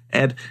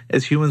 And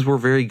as humans, we're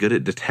very good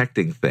at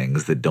detecting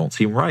things that don't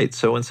seem right.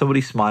 So when somebody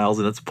smiles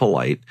and it's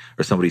polite,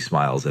 or somebody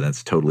smiles and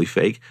it's totally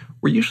fake,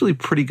 we're usually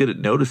pretty good at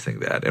noticing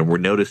that. And we're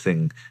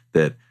noticing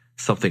that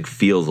something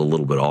feels a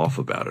little bit off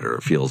about it, or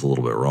it feels a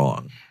little bit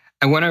wrong.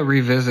 I want to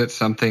revisit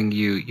something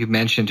you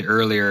mentioned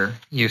earlier.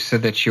 You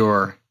said that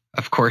you're,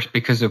 of course,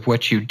 because of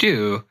what you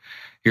do,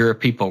 you're a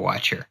people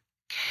watcher.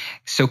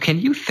 So can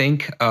you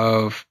think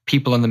of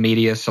people in the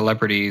media,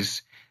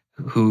 celebrities,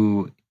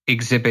 who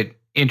exhibit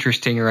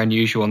interesting or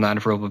unusual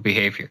nonverbal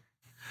behavior?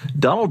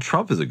 Donald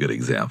Trump is a good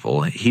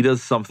example. He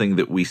does something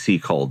that we see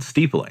called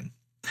steepling.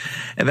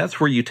 And that's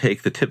where you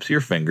take the tips of your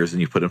fingers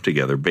and you put them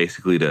together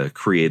basically to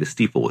create a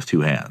steeple with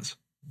two hands.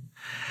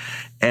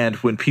 And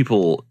when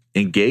people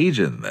engage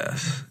in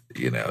this,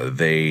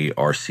 they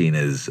are seen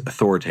as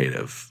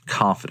authoritative,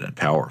 confident,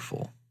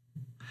 powerful.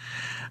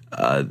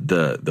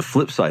 The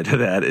flip side to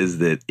that is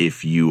that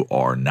if you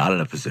are not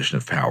in a position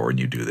of power and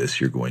you do this,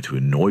 you're going to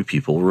annoy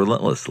people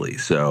relentlessly.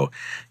 So,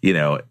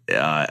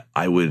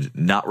 I would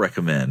not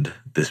recommend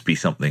this be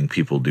something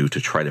people do to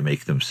try to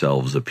make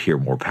themselves appear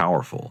more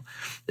powerful.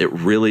 It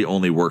really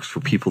only works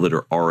for people that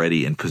are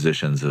already in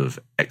positions of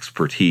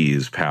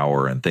expertise,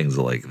 power, and things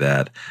like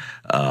that.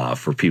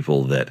 For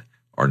people that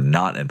are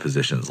not in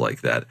positions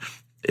like that,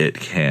 it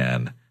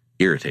can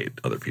irritate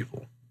other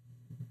people.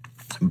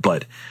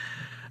 But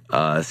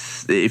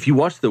if you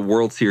watch the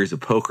World Series of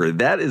Poker,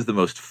 that is the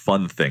most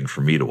fun thing for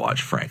me to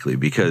watch, frankly,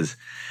 because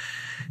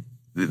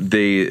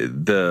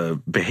the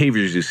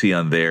behaviors you see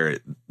on there,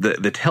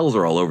 the tells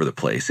are all over the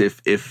place.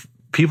 If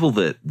people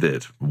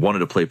that wanted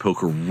to play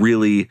poker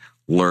really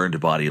learned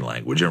body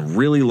language and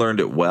really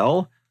learned it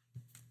well,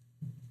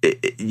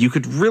 you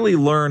could really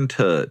learn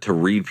to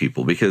read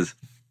people, because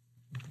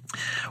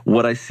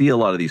what I see a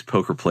lot of these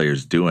poker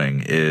players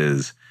doing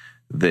is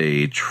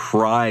they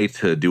try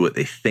to do what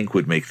they think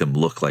would make them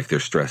look like they're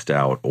stressed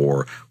out,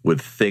 or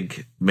would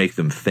make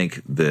them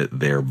think that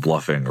they're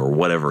bluffing, or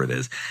whatever it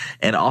is.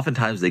 And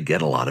oftentimes they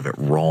get a lot of it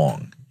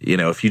wrong.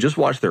 If you just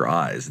watch their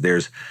eyes,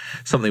 there's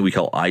something we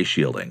call eye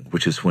shielding,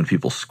 which is when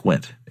people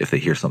squint if they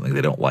hear something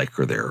they don't like,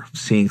 or they're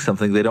seeing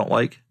something they don't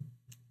like.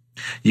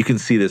 You can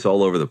see this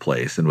all over the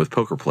place. And with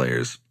poker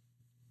players,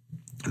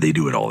 they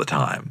do it all the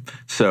time.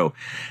 So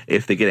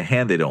if they get a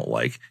hand they don't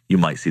like, you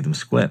might see them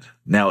squint.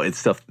 Now, it's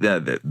stuff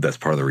that's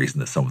part of the reason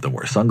that some of them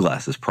wear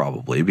sunglasses,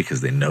 probably,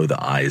 because they know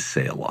the eyes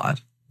say a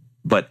lot.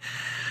 But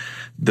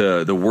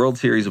the World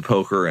Series of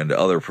Poker and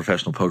other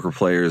professional poker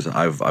players,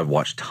 I've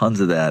watched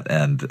tons of that,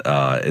 and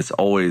it's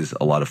always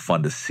a lot of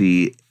fun to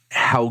see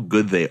how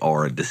good they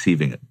are at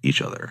deceiving each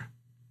other.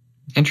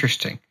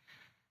 Interesting.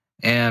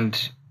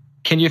 And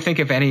can you think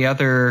of any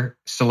other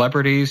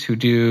celebrities who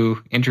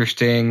do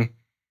interesting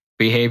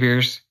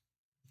behaviors?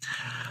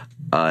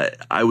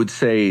 I would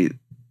say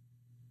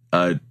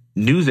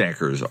news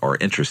anchors are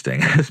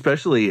interesting,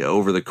 especially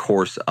over the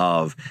course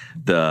of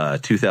the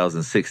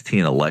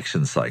 2016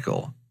 election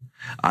cycle.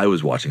 I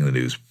was watching the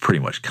news pretty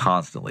much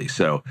constantly,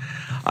 so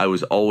I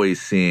was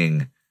always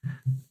seeing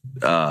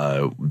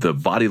the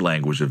body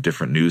language of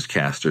different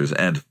newscasters,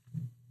 and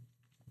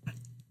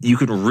you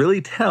could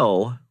really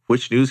tell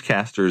which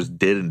newscasters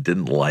did and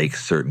didn't like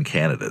certain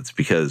candidates,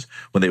 because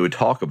when they would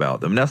talk about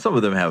them, now some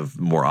of them have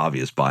more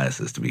obvious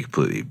biases, to be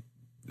completely,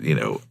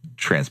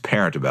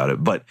 transparent about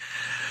it, but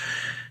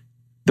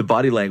the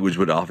body language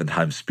would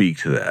oftentimes speak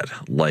to that.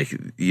 Like,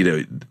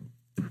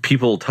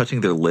 people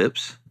touching their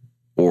lips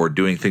or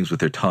doing things with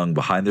their tongue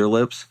behind their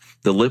lips.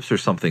 The lips are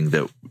something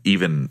that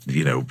even,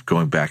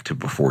 going back to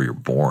before you're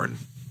born,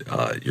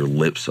 your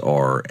lips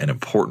are an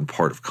important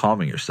part of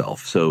calming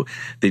yourself. So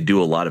they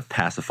do a lot of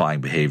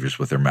pacifying behaviors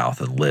with their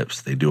mouth and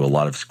lips. They do a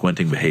lot of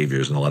squinting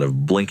behaviors and a lot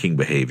of blinking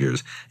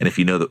behaviors. And if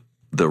you know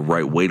the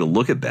right way to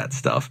look at that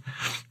stuff,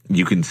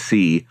 you can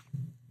see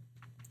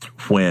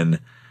when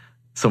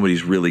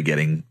somebody's really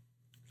getting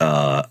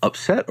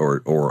upset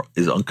or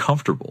is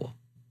uncomfortable.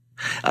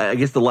 I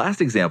guess the last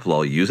example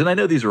I'll use, and I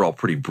know these are all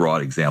pretty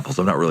broad examples,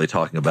 I'm not really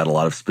talking about a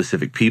lot of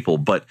specific people,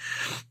 but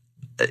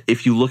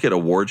if you look at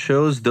award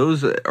shows,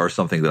 those are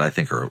something that I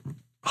think are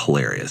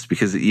hilarious,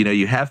 because,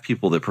 you have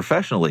people that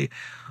professionally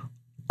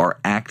are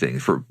acting,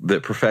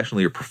 that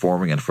professionally are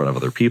performing in front of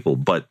other people,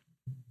 but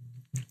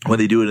when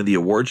they do it in the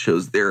award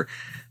shows, their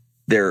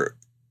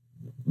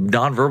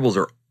nonverbals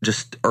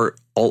are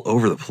all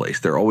over the place.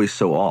 They're always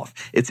so off.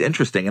 It's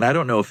interesting, and I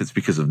don't know if it's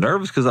because of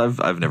nerves, because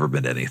I've never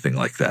been to anything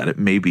like that. It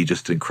may be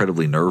just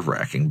incredibly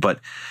nerve-wracking, but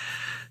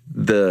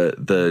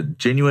the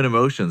genuine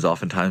emotions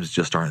oftentimes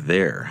just aren't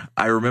there.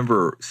 I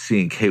remember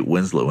seeing Kate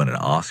Winslet win an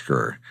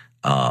Oscar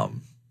a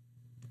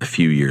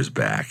few years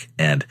back,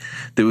 and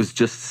there was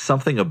just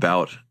something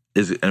about,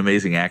 as an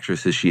amazing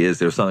actress as she is,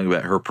 there was something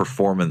about her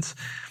performance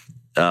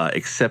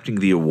accepting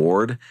the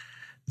award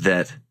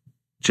that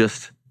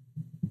just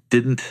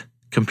didn't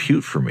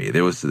compute for me.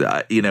 There was,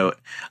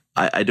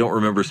 I don't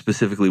remember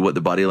specifically what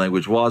the body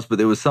language was, but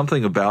there was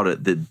something about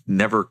it that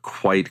never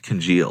quite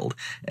congealed.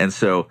 And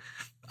so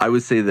I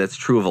would say that's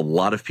true of a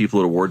lot of people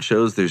at award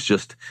shows.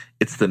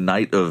 It's the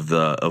night of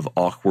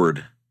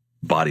awkward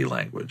body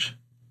language.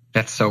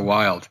 That's so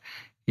wild.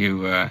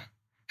 You're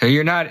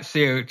not,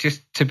 so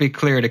just to be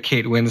clear to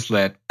Kate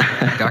Winslet,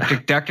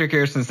 Dr.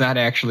 Garrison's not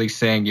actually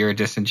saying you're a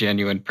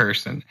disingenuous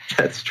person.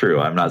 That's true.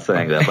 I'm not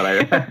saying that,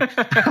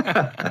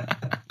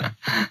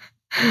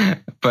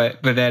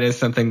 but that is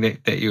something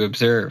that you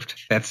observed.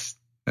 That's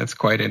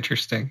quite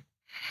interesting.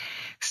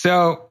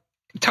 So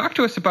talk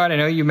to us about, I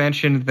know you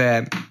mentioned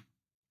that,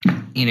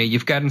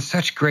 you've gotten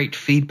such great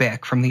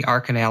feedback from the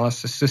ARC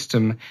analysis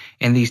system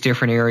in these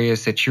different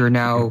areas that you're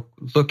now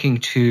looking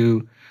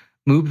to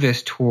move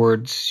this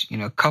towards,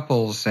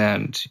 couples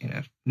and,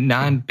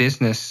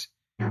 non-business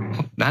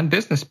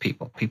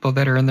people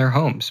that are in their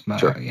homes,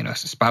 sure.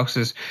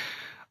 Spouses.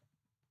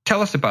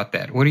 Tell us about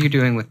that. What are you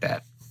doing with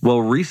that?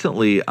 Well,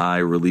 recently I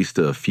released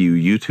a few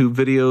YouTube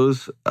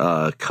videos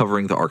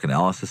covering the ARC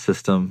analysis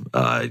system,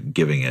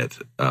 giving it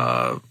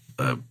a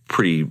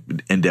pretty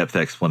in-depth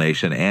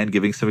explanation and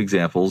giving some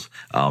examples.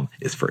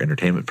 It's for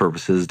entertainment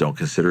purposes. Don't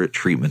consider it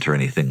treatment or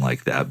anything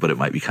like that, but it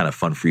might be kind of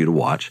fun for you to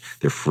watch.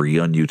 They're free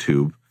on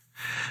YouTube.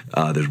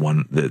 There's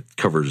one that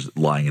covers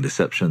lying and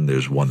deception.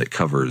 There's one that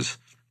covers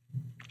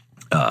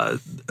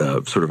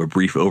sort of a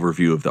brief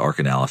overview of the ARC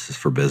analysis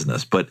for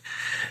business. But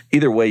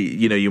either way,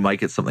 you might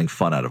get something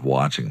fun out of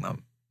watching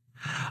them.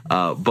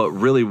 But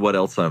really what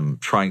else I'm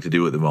trying to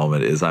do at the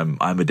moment is I'm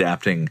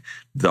adapting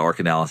the ARC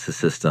analysis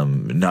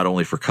system not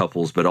only for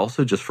couples, but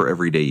also just for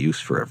everyday use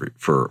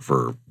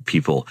for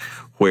people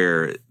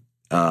where,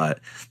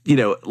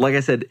 like I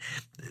said,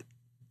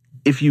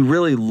 if you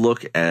really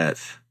look at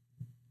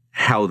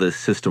how this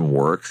system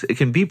works, it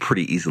can be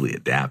pretty easily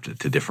adapted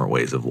to different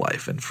ways of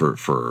life and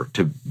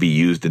to be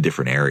used in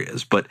different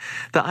areas. But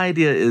the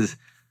idea is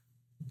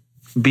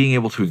being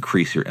able to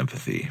increase your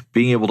empathy,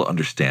 being able to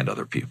understand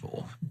other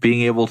people,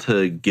 being able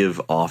to give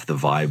off the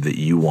vibe that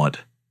you want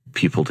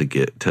people to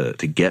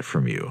get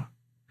from you.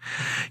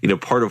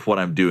 Part of what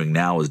I'm doing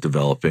now is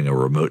developing a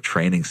remote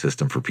training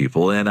system for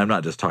people. And I'm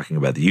not just talking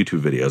about the YouTube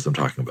videos. I'm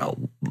talking about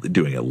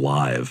doing it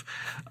live,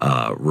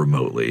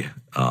 remotely.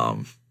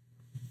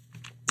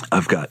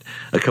 I've got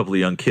a couple of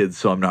young kids,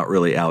 so I'm not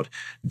really out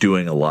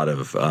doing a lot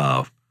of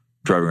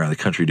driving around the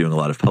country doing a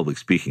lot of public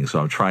speaking. So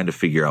I'm trying to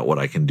figure out what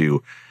I can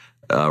do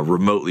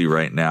remotely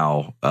right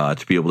now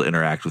to be able to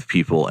interact with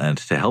people and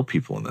to help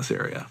people in this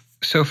area.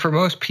 So for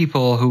most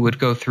people who would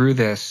go through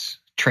this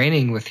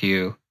training with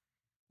you,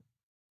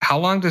 how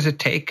long does it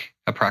take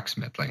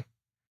approximately?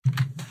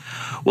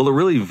 Well, it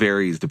really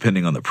varies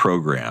depending on the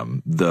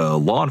program. The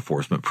law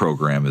enforcement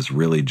program is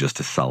really just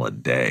a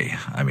solid day.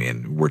 I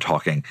mean, we're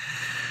talking,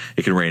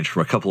 it can range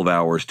from a couple of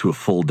hours to a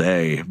full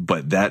day,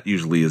 but that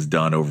usually is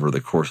done over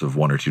the course of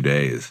 1 or 2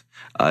 days.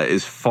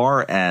 As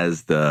far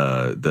as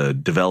the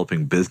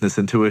developing business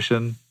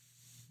intuition,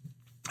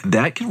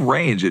 that can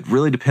range. It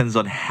really depends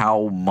on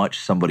how much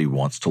somebody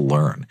wants to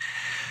learn.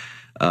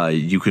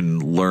 You can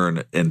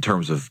learn in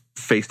terms of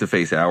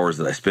face-to-face hours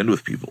that I spend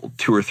with people.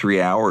 2 or 3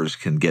 hours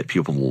can get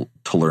people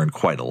to learn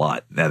quite a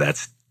lot. Now,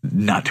 that's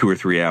not 2 or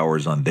 3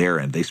 hours on their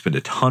end. They spend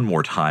a ton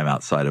more time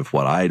outside of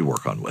what I'd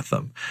work on with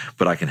them.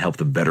 But I can help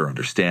them better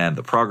understand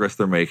the progress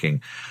they're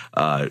making,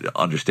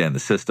 understand the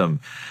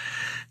system.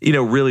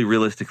 Really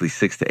realistically,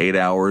 6 to 8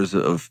 hours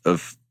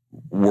of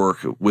work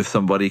with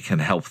somebody can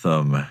help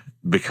them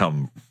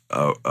become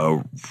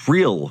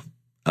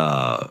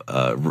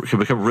can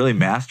become really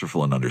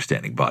masterful in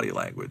understanding body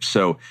language.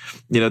 So,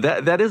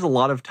 that is a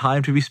lot of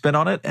time to be spent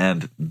on it.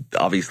 And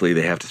obviously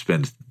they have to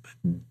spend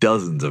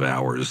dozens of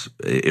hours,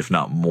 if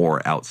not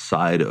more,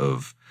 outside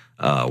of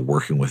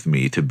working with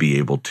me to be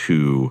able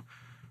to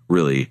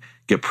really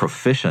get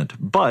proficient.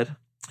 But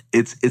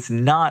it's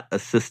not a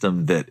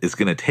system that is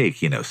going to take,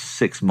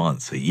 6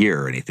 months, a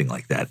year, or anything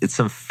like that. It's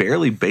some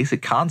fairly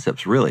basic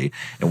concepts, really.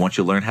 And once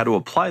you learn how to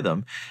apply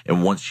them,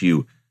 and once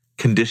you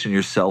condition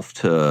yourself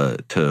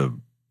to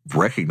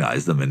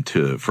recognize them and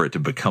for it to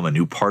become a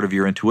new part of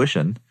your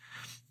intuition,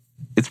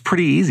 it's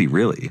pretty easy,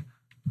 really.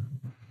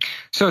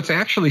 So it's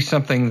actually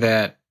something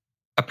that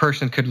a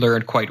person could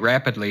learn quite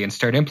rapidly and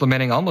start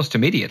implementing almost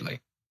immediately.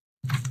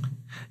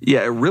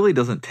 Yeah, it really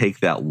doesn't take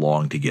that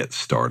long to get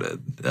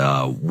started.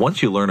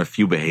 Once you learn a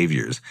few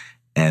behaviors,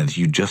 and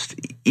you just,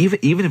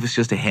 even if it's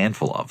just a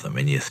handful of them,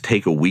 and you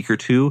take a week or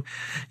two,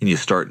 and you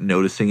start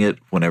noticing it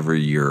whenever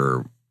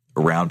you're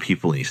around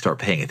people and you start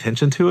paying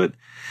attention to it,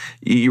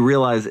 you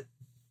realize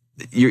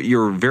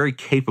you're very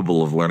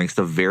capable of learning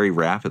stuff very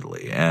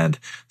rapidly. And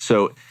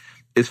so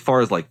as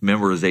far as like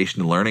memorization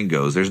and learning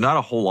goes, there's not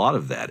a whole lot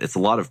of that. It's a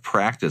lot of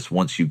practice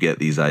once you get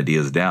these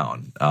ideas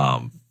down.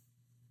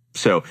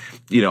 So,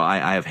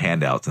 I have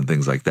handouts and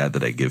things like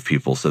that I give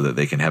people so that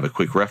they can have a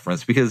quick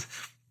reference, because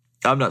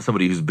I'm not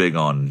somebody who's big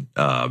on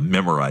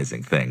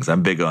memorizing things.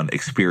 I'm big on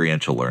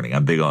experiential learning.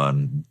 I'm big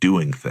on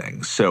doing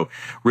things. So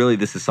really,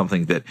 this is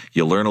something that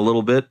you learn a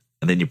little bit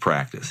and then you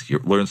practice. You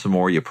learn some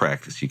more, you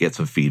practice, you get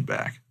some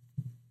feedback.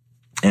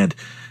 And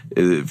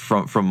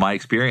from my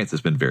experience,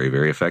 it's been very,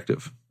 very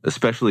effective,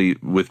 especially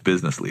with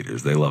business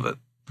leaders. They love it.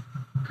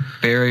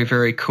 Very,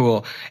 very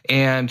cool.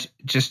 And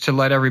just to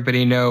let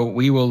everybody know,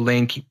 we will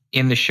link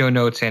in the show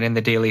notes and in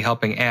the Daily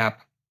Helping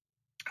app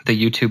the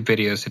YouTube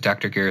videos that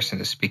Dr. Garrison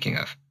is speaking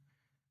of.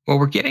 Well,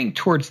 we're getting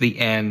towards the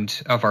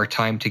end of our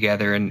time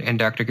together. And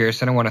Dr.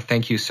 Garrison, I want to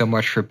thank you so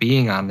much for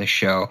being on this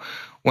show.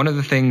 One of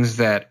the things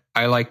that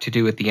I like to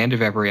do at the end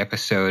of every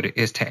episode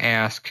is to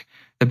ask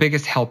the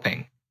biggest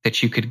helping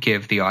that you could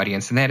give the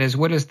audience. And that is,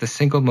 what is the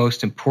single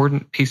most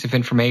important piece of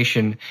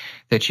information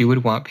that you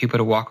would want people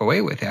to walk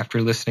away with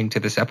after listening to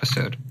this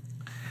episode?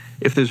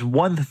 If there's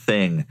one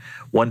thing,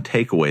 one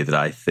takeaway that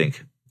I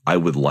think I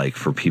would like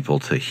for people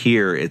to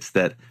hear, it's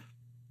that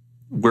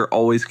we're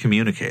always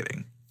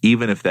communicating.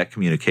 Even if that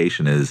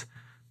communication is,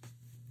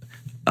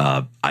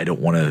 I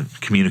don't want to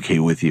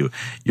communicate with you,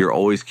 you're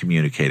always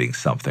communicating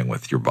something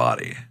with your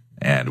body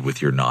and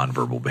with your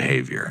nonverbal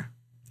behavior.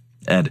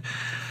 And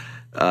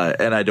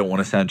I don't want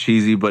to sound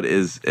cheesy, but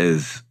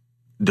as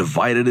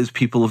divided as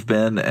people have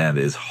been and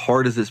as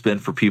hard as it's been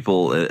for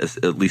people,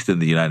 at least in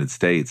the United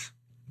States,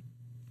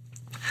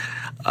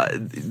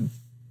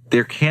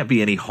 there can't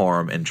be any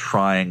harm in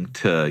trying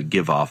to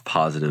give off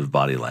positive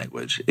body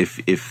language.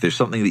 If there's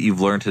something that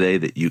you've learned today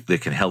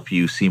that can help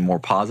you seem more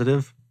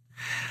positive,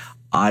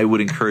 I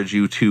would encourage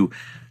you to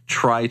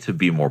try to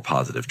be more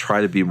positive,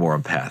 try to be more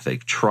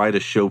empathic, try to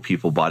show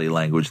people body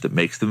language that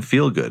makes them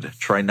feel good.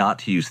 Try not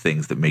to use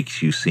things that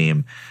makes you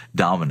seem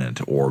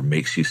dominant or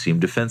makes you seem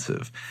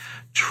defensive.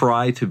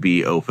 Try to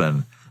be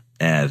open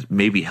and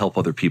maybe help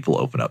other people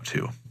open up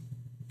too.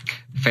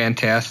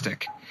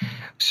 Fantastic.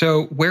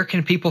 So where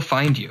can people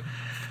find you?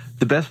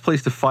 The best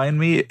place to find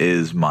me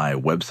is my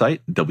website,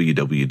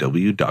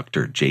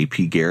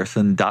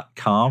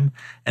 www.drjpgarrison.com,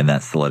 and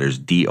that's the letters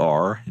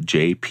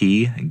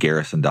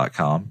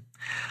drjpgarrison.com.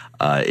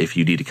 If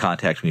you need to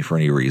contact me for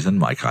any reason,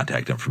 my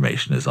contact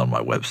information is on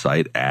my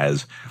website,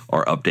 as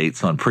are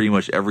updates on pretty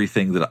much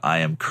everything that I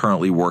am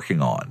currently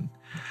working on.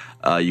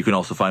 You can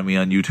also find me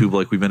on YouTube,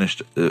 like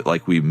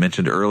we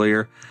mentioned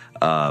earlier.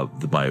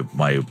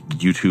 My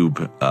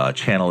YouTube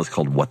channel is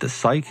called What the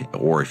Psych,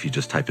 or if you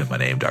just type in my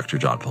name, Dr.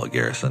 John Paul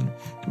Garrison,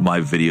 my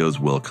videos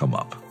will come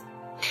up.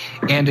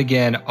 And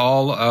again,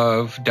 all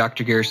of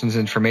Dr. Garrison's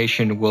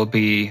information will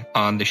be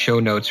on the show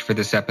notes for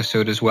this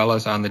episode, as well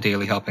as on the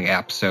Daily Helping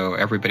app, so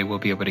everybody will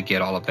be able to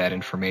get all of that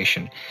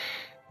information.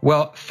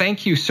 Well,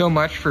 thank you so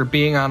much for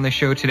being on the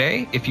show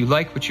today. If you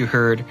like what you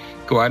heard,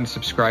 go out and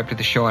subscribe to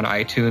the show on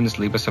iTunes.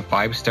 Leave us a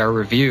 5-star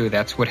review.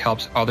 That's what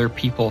helps other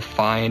people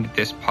find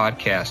this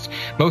podcast.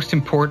 Most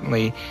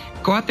importantly,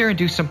 go out there and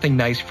do something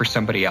nice for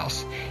somebody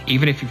else.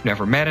 Even if you've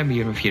never met them,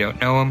 even if you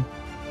don't know them,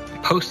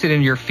 post it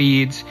in your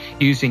feeds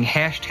using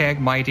hashtag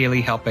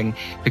MyDailyHelping,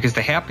 because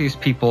the happiest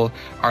people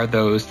are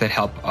those that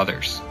help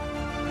others.